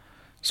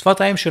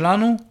 שפת האם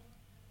שלנו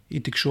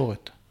היא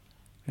תקשורת.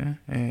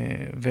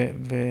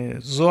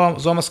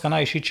 וזו המסקנה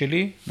האישית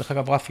שלי, דרך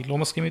אגב רפי לא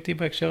מסכים איתי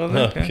בהקשר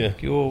הזה,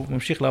 כי הוא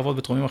ממשיך לעבוד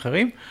בתחומים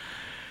אחרים,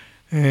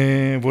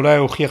 ואולי הוא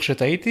הוכיח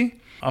שטעיתי,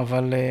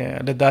 אבל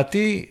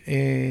לדעתי,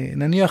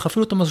 נניח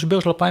אפילו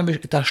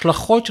את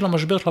ההשלכות של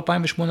המשבר של 2008-2009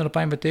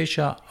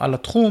 על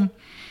התחום,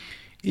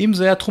 אם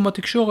זה היה תחום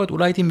התקשורת,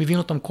 אולי הייתי מבין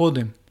אותם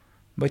קודם,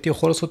 והייתי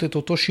יכול לעשות את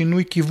אותו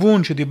שינוי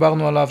כיוון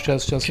שדיברנו עליו,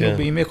 שעשינו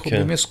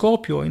בימי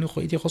סקורפיו,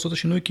 הייתי יכול לעשות את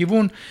השינוי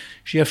כיוון,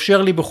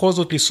 שיאפשר לי בכל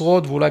זאת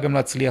לשרוד, ואולי גם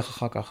להצליח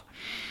אחר כך.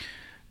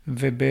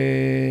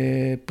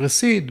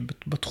 ובפרסיד,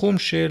 בתחום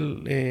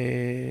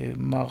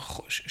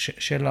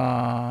של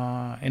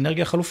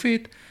האנרגיה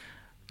החלופית,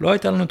 לא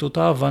הייתה לנו את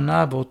אותה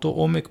הבנה, באותו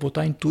עומק,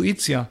 באותה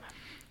אינטואיציה,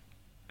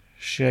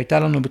 שהייתה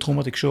לנו בתחום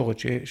התקשורת,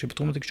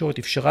 שבתחום התקשורת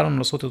אפשרה לנו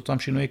לעשות את אותם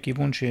שינויי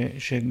כיוון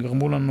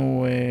שגרמו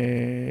לנו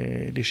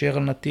להישאר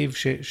על נתיב,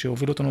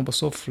 שהוביל אותנו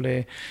בסוף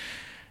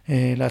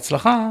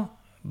להצלחה,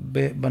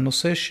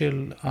 בנושא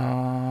של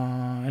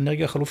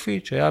האנרגיה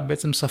החלופית, שהיה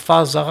בעצם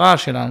שפה זרה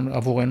שלנו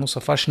עבורנו,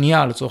 שפה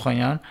שנייה לצורך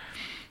העניין,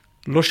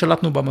 לא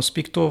שלטנו בה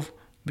מספיק טוב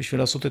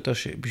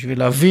בשביל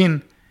להבין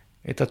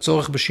את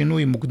הצורך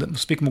בשינוי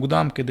מספיק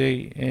מוקדם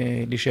כדי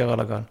להישאר על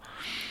הגל.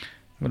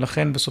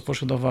 ולכן בסופו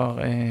של דבר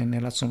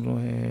נאלצנו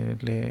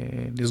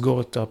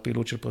לסגור את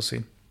הפעילות של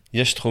פרסיד.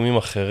 יש תחומים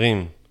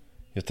אחרים,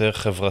 יותר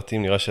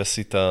חברתיים, נראה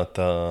שעשית את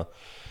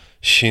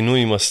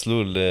השינוי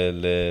מסלול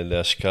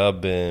להשקעה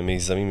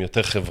במיזמים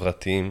יותר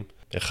חברתיים.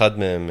 אחד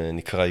מהם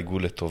נקרא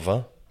עיגול לטובה.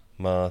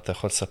 מה אתה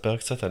יכול לספר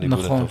קצת על עיגול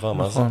לטובה?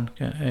 מה זה? נכון,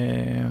 כן.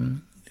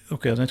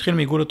 אוקיי, אז נתחיל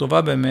מעיגול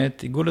לטובה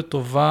באמת. עיגול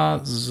לטובה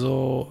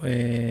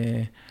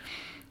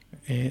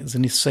זה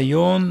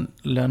ניסיון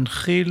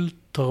להנחיל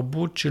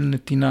תרבות של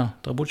נתינה,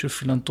 תרבות של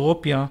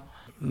פילנתרופיה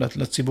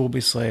לציבור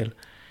בישראל.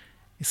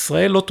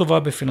 ישראל לא טובה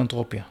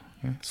בפילנתרופיה.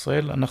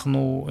 ישראל,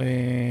 אנחנו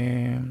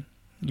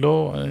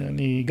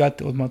אני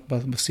הגעתי עוד מעט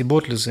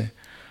בסיבות לזה,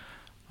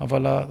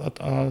 אבל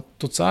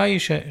התוצאה היא,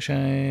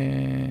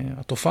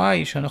 התופעה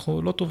היא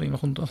שאנחנו לא טובים,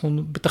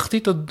 אנחנו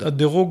בתחתית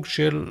הדירוג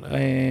של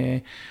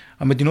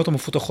המדינות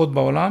המפותחות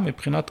בעולם,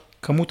 מבחינת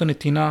כמות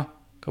הנתינה,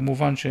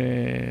 כמובן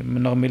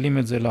שמנרמלים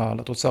את זה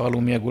לתוצר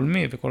הלאומי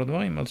הגולמי וכל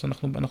הדברים, אז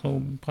אנחנו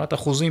מבחינת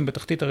אחוזים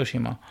בתחתית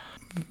הרשימה.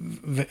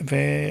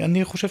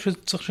 ואני חושב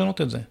שצריך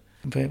לשנות את זה,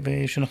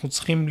 ושאנחנו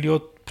צריכים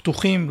להיות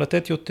פתוחים,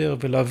 לתת יותר,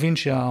 ולהבין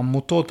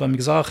שהעמותות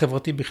והמגזר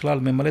החברתי בכלל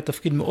ממלא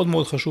תפקיד מאוד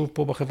מאוד חשוב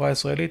פה בחברה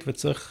הישראלית,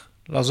 וצריך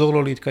לעזור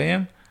לו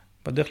להתקיים.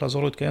 בדרך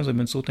לעזור לו להתקיים זה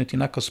באמצעות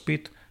נתינה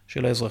כספית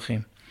של האזרחים.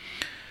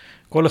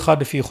 כל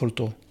אחד לפי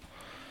יכולתו.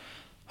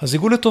 אז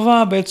עיגול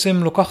לטובה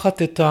בעצם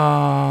לוקחת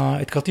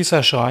את כרטיס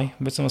האשראי,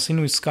 בעצם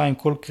עשינו עסקה עם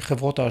כל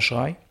חברות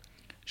האשראי,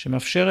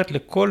 שמאפשרת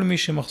לכל מי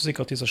שמחזיק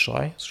כרטיס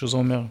אשראי, שזה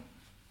אומר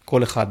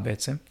כל אחד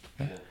בעצם,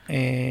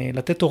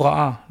 לתת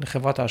הוראה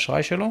לחברת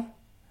האשראי שלו,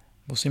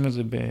 ועושים את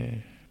זה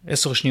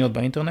ב10 שניות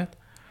באינטרנט,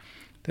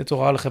 לתת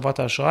הוראה לחברת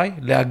האשראי,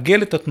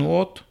 לעגל את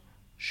התנועות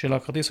של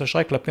הכרטיס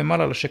האשראי כלפי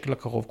מעלה לשקל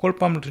הקרוב. כל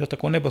פעם שאתה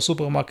קונה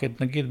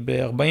בסופרמרקט, נגיד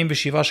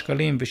ב-47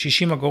 שקלים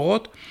ו-60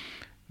 אגורות,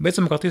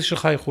 בעצם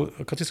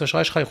הכרטיס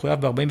האשראי שלך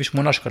יחויב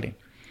ב-48 שקלים.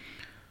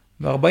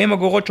 ו-40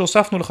 אגורות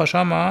שהוספנו לך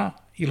שמה,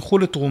 ילכו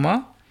לתרומה,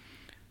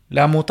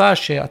 לעמותה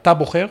שאתה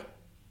בוחר,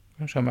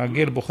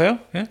 שהמעגל בוחר,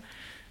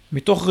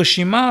 מתוך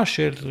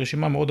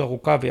רשימה מאוד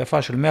ארוכה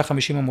ויפה של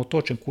 150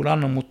 עמותות, שהן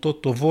כולן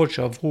עמותות טובות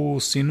שעברו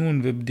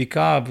סינון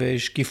ובדיקה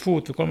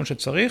ושקיפות וכל מה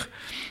שצריך,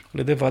 על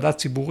ידי ועדה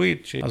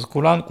ציבורית, אז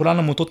כולן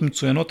עמותות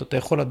מצוינות, אתה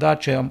יכול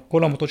לדעת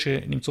שכל העמותות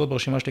שנמצאות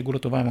ברשימה של עיגול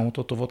לטובה הן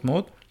עמותות טובות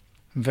מאוד,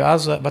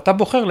 ואתה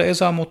בוחר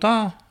לאיזה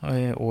עמותה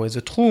או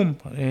איזה תחום,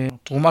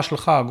 תרומה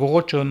שלך,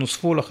 אגורות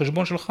שנוספו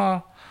לחשבון שלך,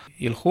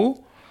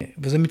 ילכו,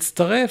 וזה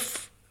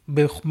מצטרף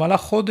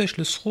במהלך חודש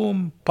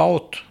לסכום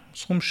פעוט,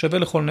 סכום שווה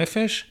לכל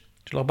נפש,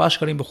 של 4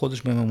 שקלים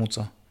בחודש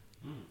בממוצע,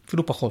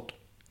 אפילו פחות,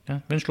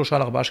 בין 3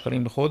 ל-4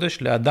 שקלים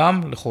בחודש,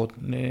 לאדם,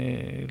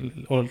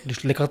 או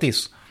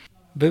לכרטיס.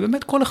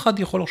 ובאמת כל אחד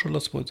יכול לחשוב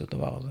לעצמו את זה,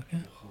 הדבר הזה.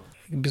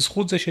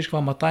 בזכות זה שיש כבר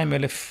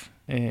 200,000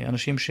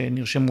 אנשים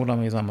שנרשמו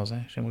למיזם הזה,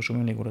 שהם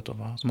רשומים לעיגול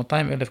לטובה. אז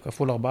 200,000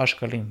 כפול 4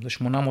 שקלים, זה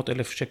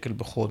 800,000 שקל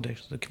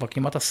בחודש, זה כבר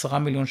כמעט 10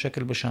 מיליון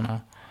שקל בשנה.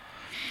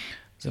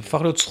 זה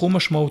הפך להיות סכום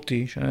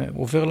משמעותי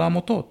שעובר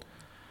לעמותות.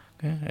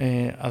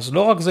 אז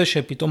לא רק זה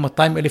שפתאום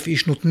 200,000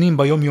 איש נותנים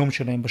ביום יום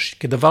שלהם,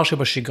 כדבר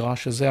שבשגרה,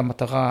 שזה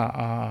המטרה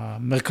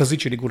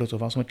המרכזית של עיגול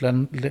לטובה, זאת אומרת,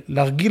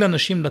 להרגיל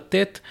אנשים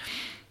לתת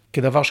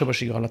כדבר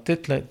שבשגרה,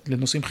 לתת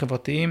לנושאים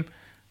חברתיים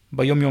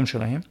ביום יום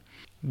שלהם.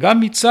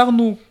 גם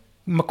ייצרנו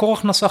מקור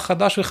הכנסה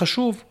חדש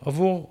וחשוב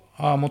עבור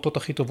העמותות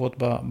הכי טובות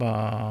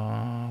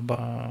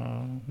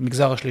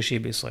במגזר השלישי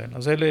בישראל.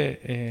 אז אלה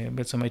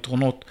בעצם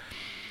היתרונות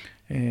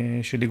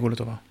של עיגול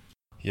לטובה.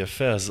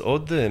 יפה, אז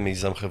עוד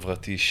מיזם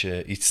חברתי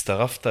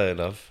שהצטרפת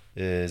אליו,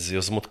 זה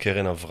יוזמות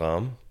קרן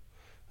אברהם,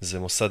 זה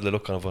מוסד ללא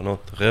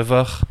כוונות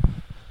רווח,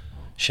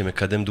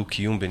 שמקדם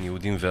דו-קיום בין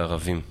יהודים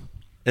וערבים.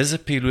 איזה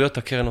פעילויות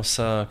הקרן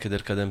עושה כדי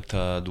לקדם את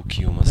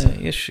הדו-קיום הזה?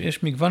 יש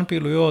מגוון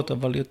פעילויות,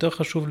 אבל יותר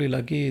חשוב לי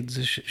להגיד,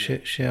 זה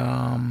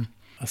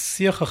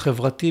שהשיח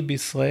החברתי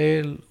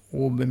בישראל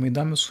הוא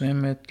במידה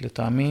מסוימת,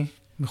 לטעמי,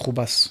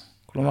 מכובס.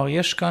 כלומר,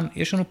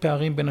 יש לנו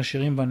פערים בין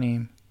עשירים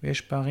ועניים,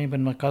 ויש פערים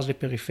בין מרכז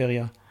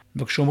לפריפריה.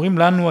 וכשאומרים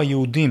לנו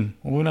היהודים,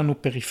 אומרים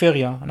לנו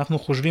פריפריה, אנחנו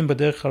חושבים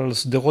בדרך כלל על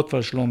סדרות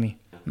ועל שלומי.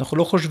 אנחנו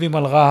לא חושבים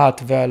על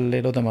רהט ועל,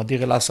 לא יודע מה,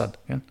 דיר אל אסד,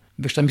 כן?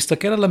 וכשאתה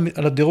מסתכל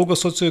על הדירוג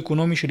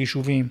הסוציו-אקונומי של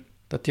יישובים,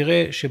 אתה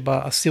תראה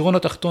שבעשירון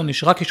התחתון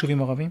יש רק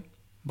יישובים ערבים,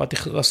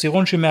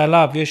 בעשירון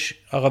שמעליו יש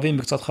ערבים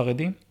וקצת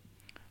חרדים,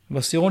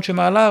 ובעשירון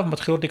שמעליו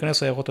מתחילות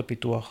להיכנס עיירות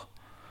הפיתוח.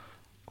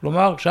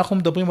 כלומר, כשאנחנו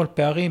מדברים על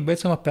פערים,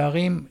 בעצם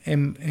הפערים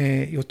הם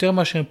יותר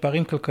מאשר הם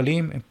פערים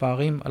כלכליים, הם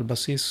פערים על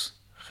בסיס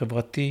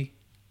חברתי,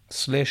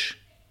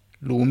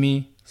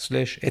 לאומי,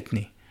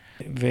 אתני.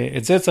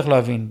 ואת זה צריך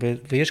להבין,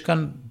 ויש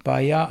כאן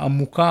בעיה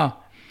עמוקה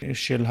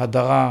של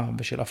הדרה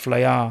ושל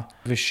אפליה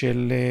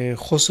ושל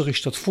חוסר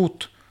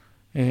השתתפות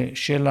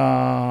של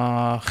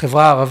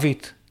החברה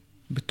הערבית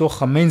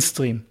בתוך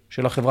המיינסטרים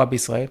של החברה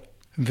בישראל,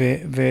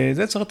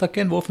 וזה צריך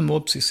לתקן באופן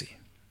מאוד בסיסי.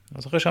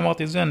 אז אחרי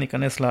שאמרתי את זה, אני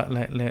אכנס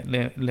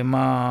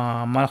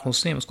למה אנחנו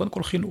עושים. אז קודם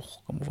כל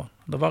חינוך, כמובן.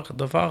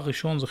 הדבר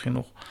הראשון זה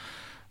חינוך.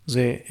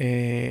 זה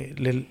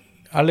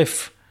א',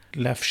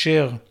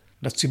 לאפשר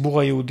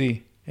לציבור היהודי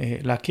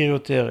להכיר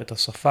יותר את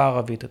השפה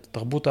הערבית, את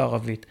התרבות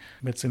הערבית.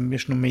 בעצם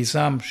יש לנו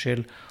מיזם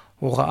של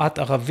הוראת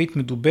ערבית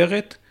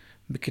מדוברת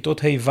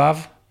בכיתות ה'-ו'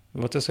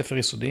 בבתי ספר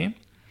יסודיים.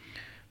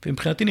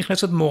 ומבחינתי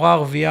נכנסת מורה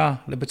ערבייה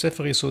לבית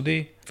ספר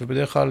יסודי,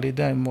 ובדרך כלל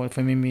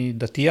לפעמים היא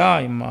דתייה,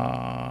 עם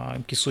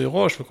כיסוי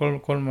ראש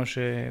וכל מה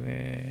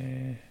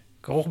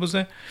שכרוך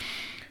בזה.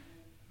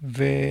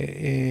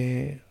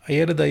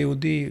 והילד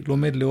היהודי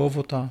לומד לאהוב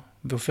אותה,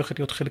 והופכת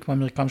להיות חלק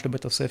מהמרקם של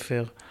בית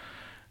הספר.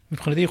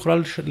 מבחינתי יכולה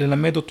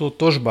ללמד אותו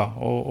תושבה,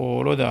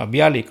 או לא יודע,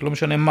 ביאליק, לא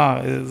משנה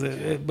מה.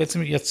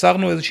 בעצם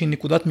יצרנו איזושהי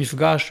נקודת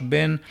מפגש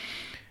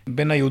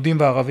בין היהודים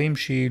והערבים,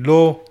 שהיא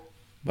לא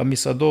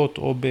במסעדות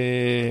או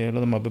לא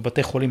יודע מה,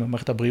 בבתי חולים,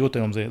 במערכת הבריאות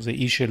היום, זה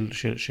אי של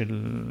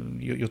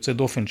יוצא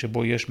דופן,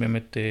 שבו יש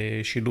באמת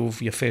שילוב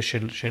יפה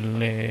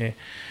של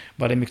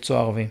בעלי מקצוע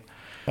ערבים.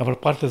 אבל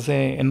פרט לזה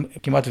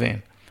כמעט ואין.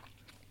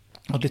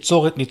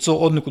 ליצור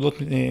עוד נקודות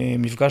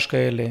מפגש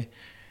כאלה,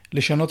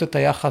 לשנות את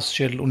היחס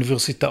של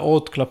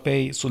אוניברסיטאות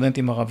כלפי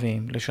סטודנטים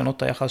ערבים, לשנות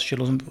את היחס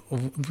של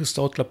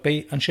אוניברסיטאות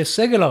כלפי אנשי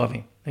סגל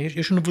ערבים.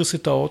 יש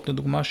אוניברסיטאות,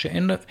 לדוגמה,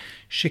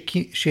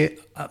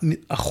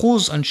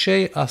 שאחוז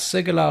אנשי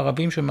הסגל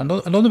הערבים,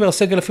 אני לא מדבר על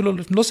סגל אפילו,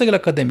 לא סגל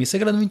אקדמי,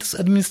 סגל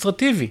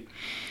אדמיניסטרטיבי.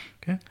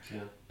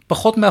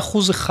 פחות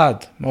מ1%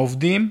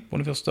 מהעובדים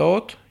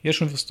באוניברסיטאות,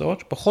 יש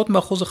אוניברסיטאות, פחות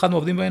מ1%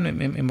 מהעובדים בהן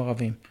הם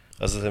ערבים.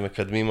 אז אתם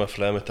מקדמים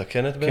אפליה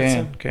מתקנת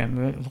בעצם? כן,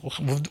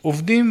 כן.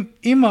 עובדים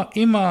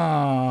עם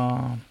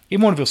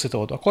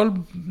האוניברסיטאות,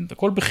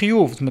 הכל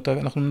בחיוב. זאת אומרת,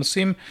 אנחנו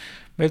מנסים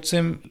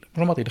בעצם,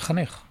 לא אמרתי,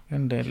 לחנך,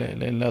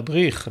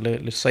 להדריך,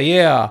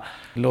 לסייע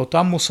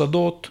לאותם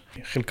מוסדות.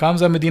 חלקם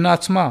זה המדינה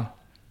עצמה,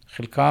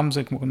 חלקם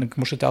זה,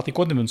 כמו שתיארתי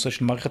קודם, בנושא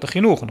של מערכת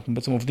החינוך. אנחנו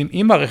בעצם עובדים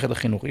עם מערכת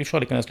החינוך. אי אפשר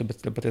להיכנס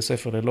לבתי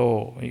ספר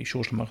ללא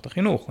אישור של מערכת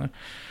החינוך.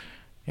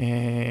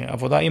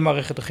 עבודה עם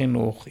מערכת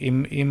החינוך,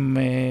 עם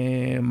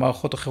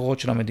מערכות אחרות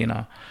של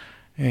המדינה,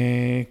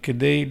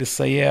 כדי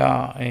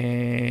לסייע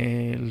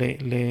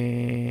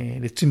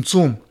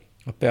לצמצום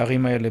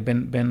הפערים האלה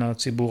בין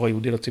הציבור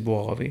היהודי לציבור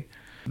הערבי.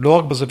 לא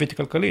רק בזווית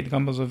הכלכלית,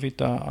 גם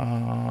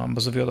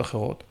בזוויות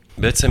האחרות.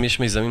 בעצם יש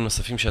מיזמים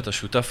נוספים שאתה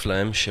שותף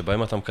להם,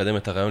 שבהם אתה מקדם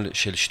את הרעיון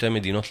של שתי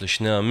מדינות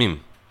לשני עמים.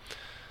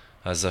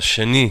 אז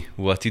השני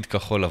הוא עתיד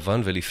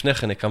כחול-לבן, ולפני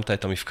כן הקמת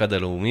את המפקד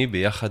הלאומי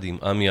ביחד עם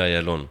עמי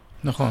איילון.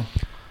 נכון.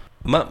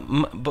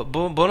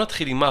 בואו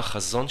נתחיל עם מה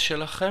החזון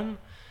שלכם,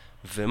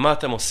 ומה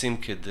אתם עושים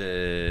כדי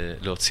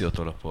להוציא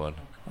אותו לפועל.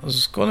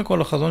 אז קודם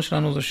כל החזון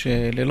שלנו זה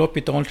שללא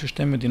פתרון של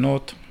שתי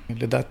מדינות,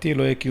 לדעתי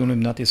לא יהיה קיום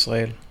למדינת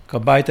ישראל.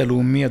 כבית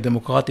הלאומי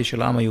הדמוקרטי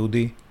של העם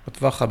היהודי,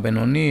 בטווח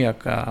הבינוני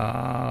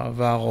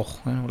והארוך.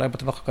 אולי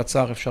בטווח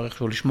הקצר אפשר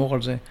איכשהו לשמור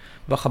על זה,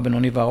 בטווח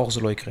הבינוני והארוך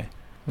זה לא יקרה.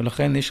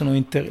 ולכן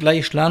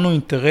יש לנו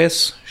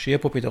אינטרס שיהיה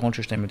פה פתרון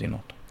של שתי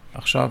מדינות.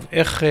 עכשיו,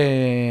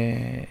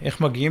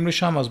 איך מגיעים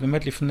לשם? אז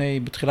באמת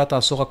בתחילת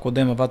העשור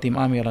הקודם עבדתי עם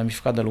עמי על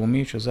המפקד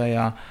הלאומי, שזה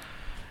היה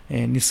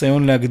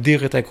ניסיון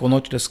להגדיר את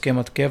העקרונות של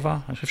הסכמת קבע.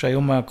 אני חושב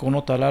שהיום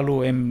העקרונות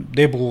הללו הם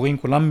די ברורים,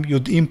 כולם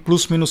יודעים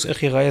פלוס מינוס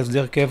איך ייראה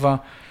הסדר קבע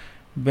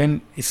בין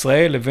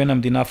ישראל לבין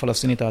המדינה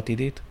הפלסטינית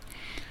העתידית.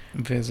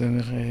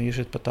 ויש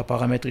את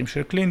הפרמטרים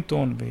של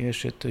קלינטון,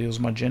 ויש את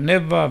יוזמת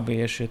ג'נבה,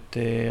 ויש את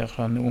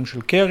הנאום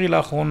של קרי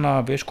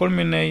לאחרונה, ויש כל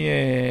מיני,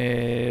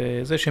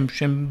 זה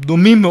שהם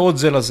דומים מאוד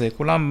זה לזה,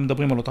 כולם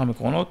מדברים על אותם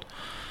עקרונות,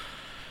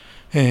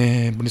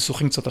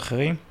 בניסוחים קצת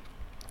אחרים.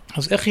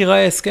 אז איך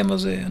ייראה ההסכם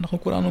הזה,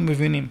 אנחנו כולנו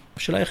מבינים.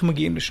 השאלה איך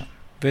מגיעים לשם.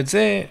 ואת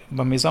זה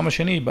במיזם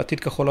השני, בעתיד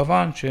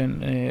כחול-לבן,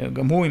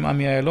 שגם הוא עם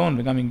עמי איילון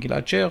וגם עם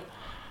גלעד שר,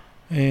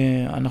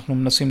 אנחנו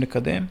מנסים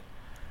לקדם.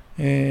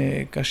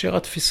 כאשר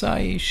התפיסה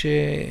היא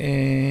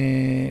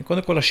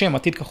שקודם כל השם,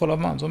 עתיד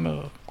כחול-לבן, זאת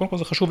אומרת, קודם כל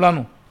זה חשוב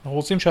לנו. אנחנו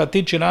רוצים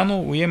שהעתיד שלנו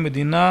הוא יהיה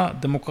מדינה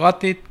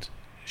דמוקרטית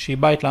שהיא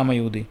בית לעם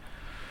היהודי.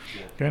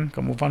 כן?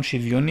 כמובן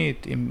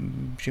שוויונית,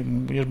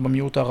 שיש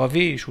במיעוט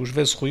הערבי, שהוא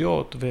שווה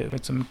זכויות,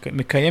 ובעצם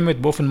מקיימת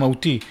באופן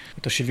מהותי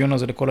את השוויון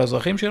הזה לכל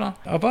האזרחים שלה,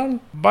 אבל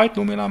בית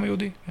לאומי לעם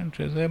היהודי, כן?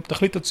 שזה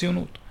תכלית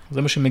הציונות.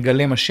 זה מה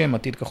שמגלם השם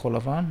עתיד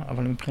כחול-לבן,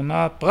 אבל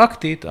מבחינה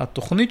פרקטית,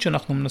 התוכנית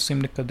שאנחנו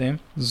מנסים לקדם,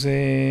 זה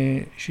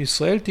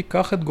שישראל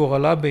תיקח את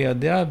גורלה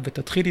בידיה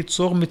ותתחיל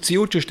ליצור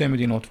מציאות של שתי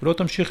מדינות, ולא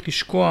תמשיך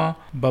לשקוע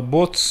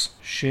בבוץ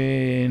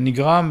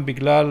שנגרם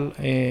בגלל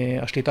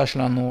השליטה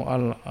שלנו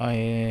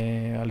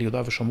על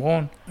יהודה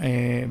ושומרון,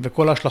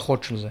 וכל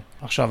ההשלכות של זה.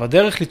 עכשיו,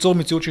 הדרך ליצור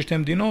מציאות של שתי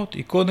מדינות,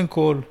 היא קודם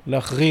כל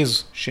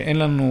להכריז שאין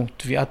לנו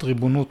תביעת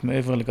ריבונות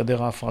מעבר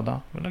לגדר ההפרדה,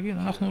 ולהגיד,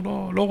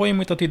 אנחנו לא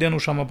רואים את עתידנו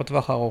שם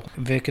בטווח הארוך.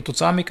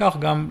 וכתוצאה מכך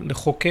גם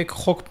לחוקק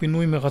חוק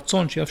פינוי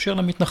מרצון, שיאפשר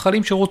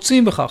למתנחלים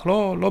שרוצים בכך,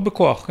 לא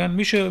בכוח, כן?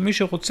 מי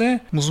שרוצה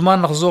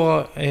מוזמן לחזור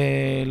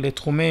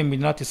לתחומי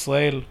מדינת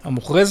ישראל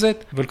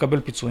המוכרזת ולקבל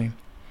פיצויים.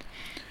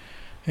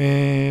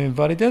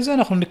 ועל ידי זה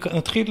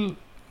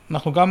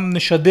אנחנו גם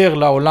נשדר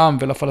לעולם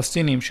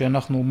ולפלסטינים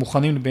שאנחנו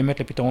מוכנים באמת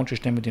לפתרון של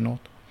שתי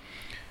מדינות.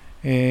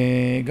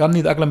 גם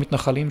נדאג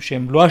למתנחלים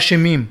שהם לא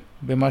אשמים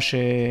במה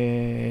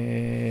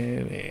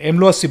הם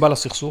לא הסיבה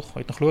לסכסוך,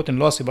 ההתנחלויות הן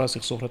לא הסיבה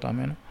לסכסוך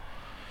לטעמנו.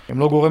 הם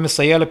לא גורם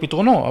מסייע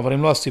לפתרונו, אבל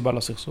הם לא הסיבה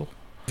לסכסוך.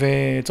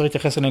 וצריך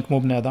להתייחס אליהם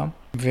כמו בני אדם,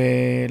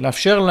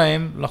 ולאפשר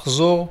להם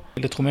לחזור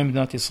לתחומי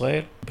מדינת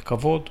ישראל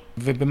בכבוד,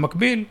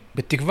 ובמקביל,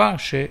 בתקווה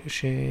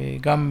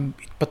שגם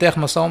יתפתח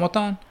משא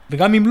ומתן,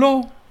 וגם אם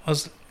לא,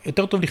 אז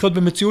יותר טוב לחיות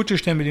במציאות של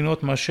שתי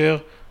מדינות, מאשר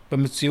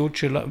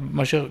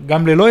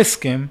גם ללא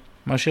הסכם,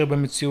 מאשר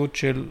במציאות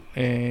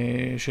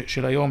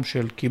של היום,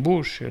 של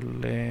כיבוש, של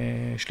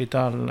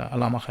שליטה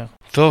על עם אחר.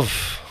 טוב,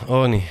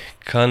 אורני,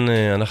 כאן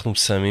אנחנו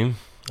מסיימים.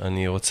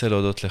 אני רוצה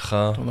להודות לך,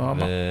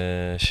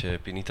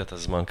 שפינית את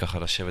הזמן ככה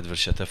לשבת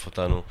ולשתף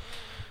אותנו,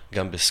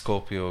 גם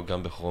בסקורפיו,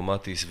 גם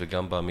בכרומטיס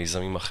וגם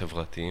במיזמים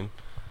החברתיים.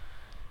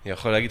 אני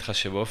יכול להגיד לך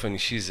שבאופן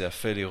אישי זה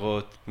יפה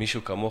לראות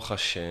מישהו כמוך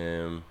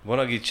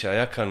בוא נגיד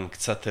שהיה כאן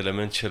קצת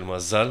אלמנט של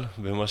מזל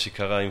במה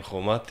שקרה עם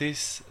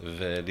כרומטיס,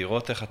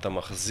 ולראות איך אתה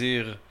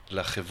מחזיר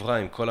לחברה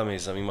עם כל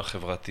המיזמים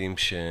החברתיים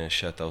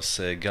שאתה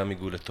עושה, גם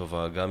עיגול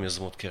לטובה, גם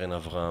יוזמות קרן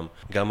אברהם,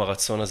 גם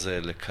הרצון הזה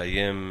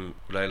לקיים,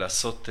 אולי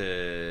לעשות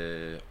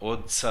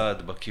עוד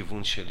צעד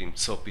בכיוון של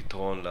למצוא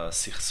פתרון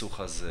לסכסוך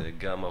הזה,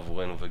 גם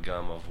עבורנו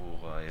וגם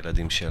עבור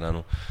הילדים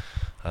שלנו.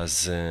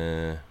 אז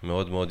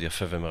מאוד מאוד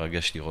יפה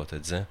ומרגש לראות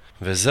את זה.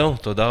 וזהו,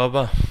 תודה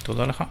רבה.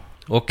 תודה לך.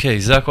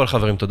 אוקיי, זה הכל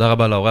חברים. תודה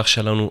רבה לאורח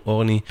שלנו,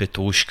 אורני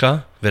פטרושקה,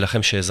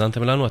 ולכם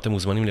שהזנתם לנו. אתם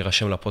מוזמנים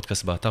להירשם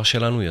לפודקאסט באתר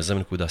שלנו,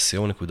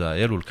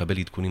 יזם.co.il, ולקבל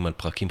עדכונים על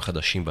פרקים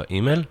חדשים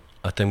באימייל.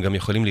 אתם גם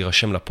יכולים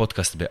להירשם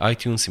לפודקאסט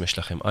באייטיונס, אם יש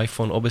לכם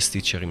אייפון, או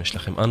בסטיצ'ר, אם יש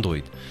לכם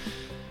אנדרואיד.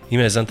 אם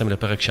האזנתם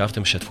לפרק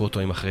שאהבתם, שתפו אותו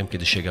עם אחרים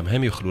כדי שגם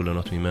הם יוכלו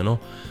ליהנות ממנו,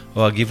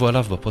 או הגיבו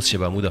עליו בפוסט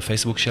שבעמוד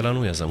הפייסבוק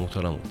שלנו, יזמות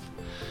עולמות.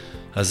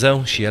 אז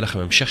זהו, שיהיה לכם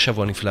המשך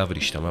שבוע נפלא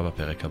ולהשתמע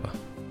בפרק הבא.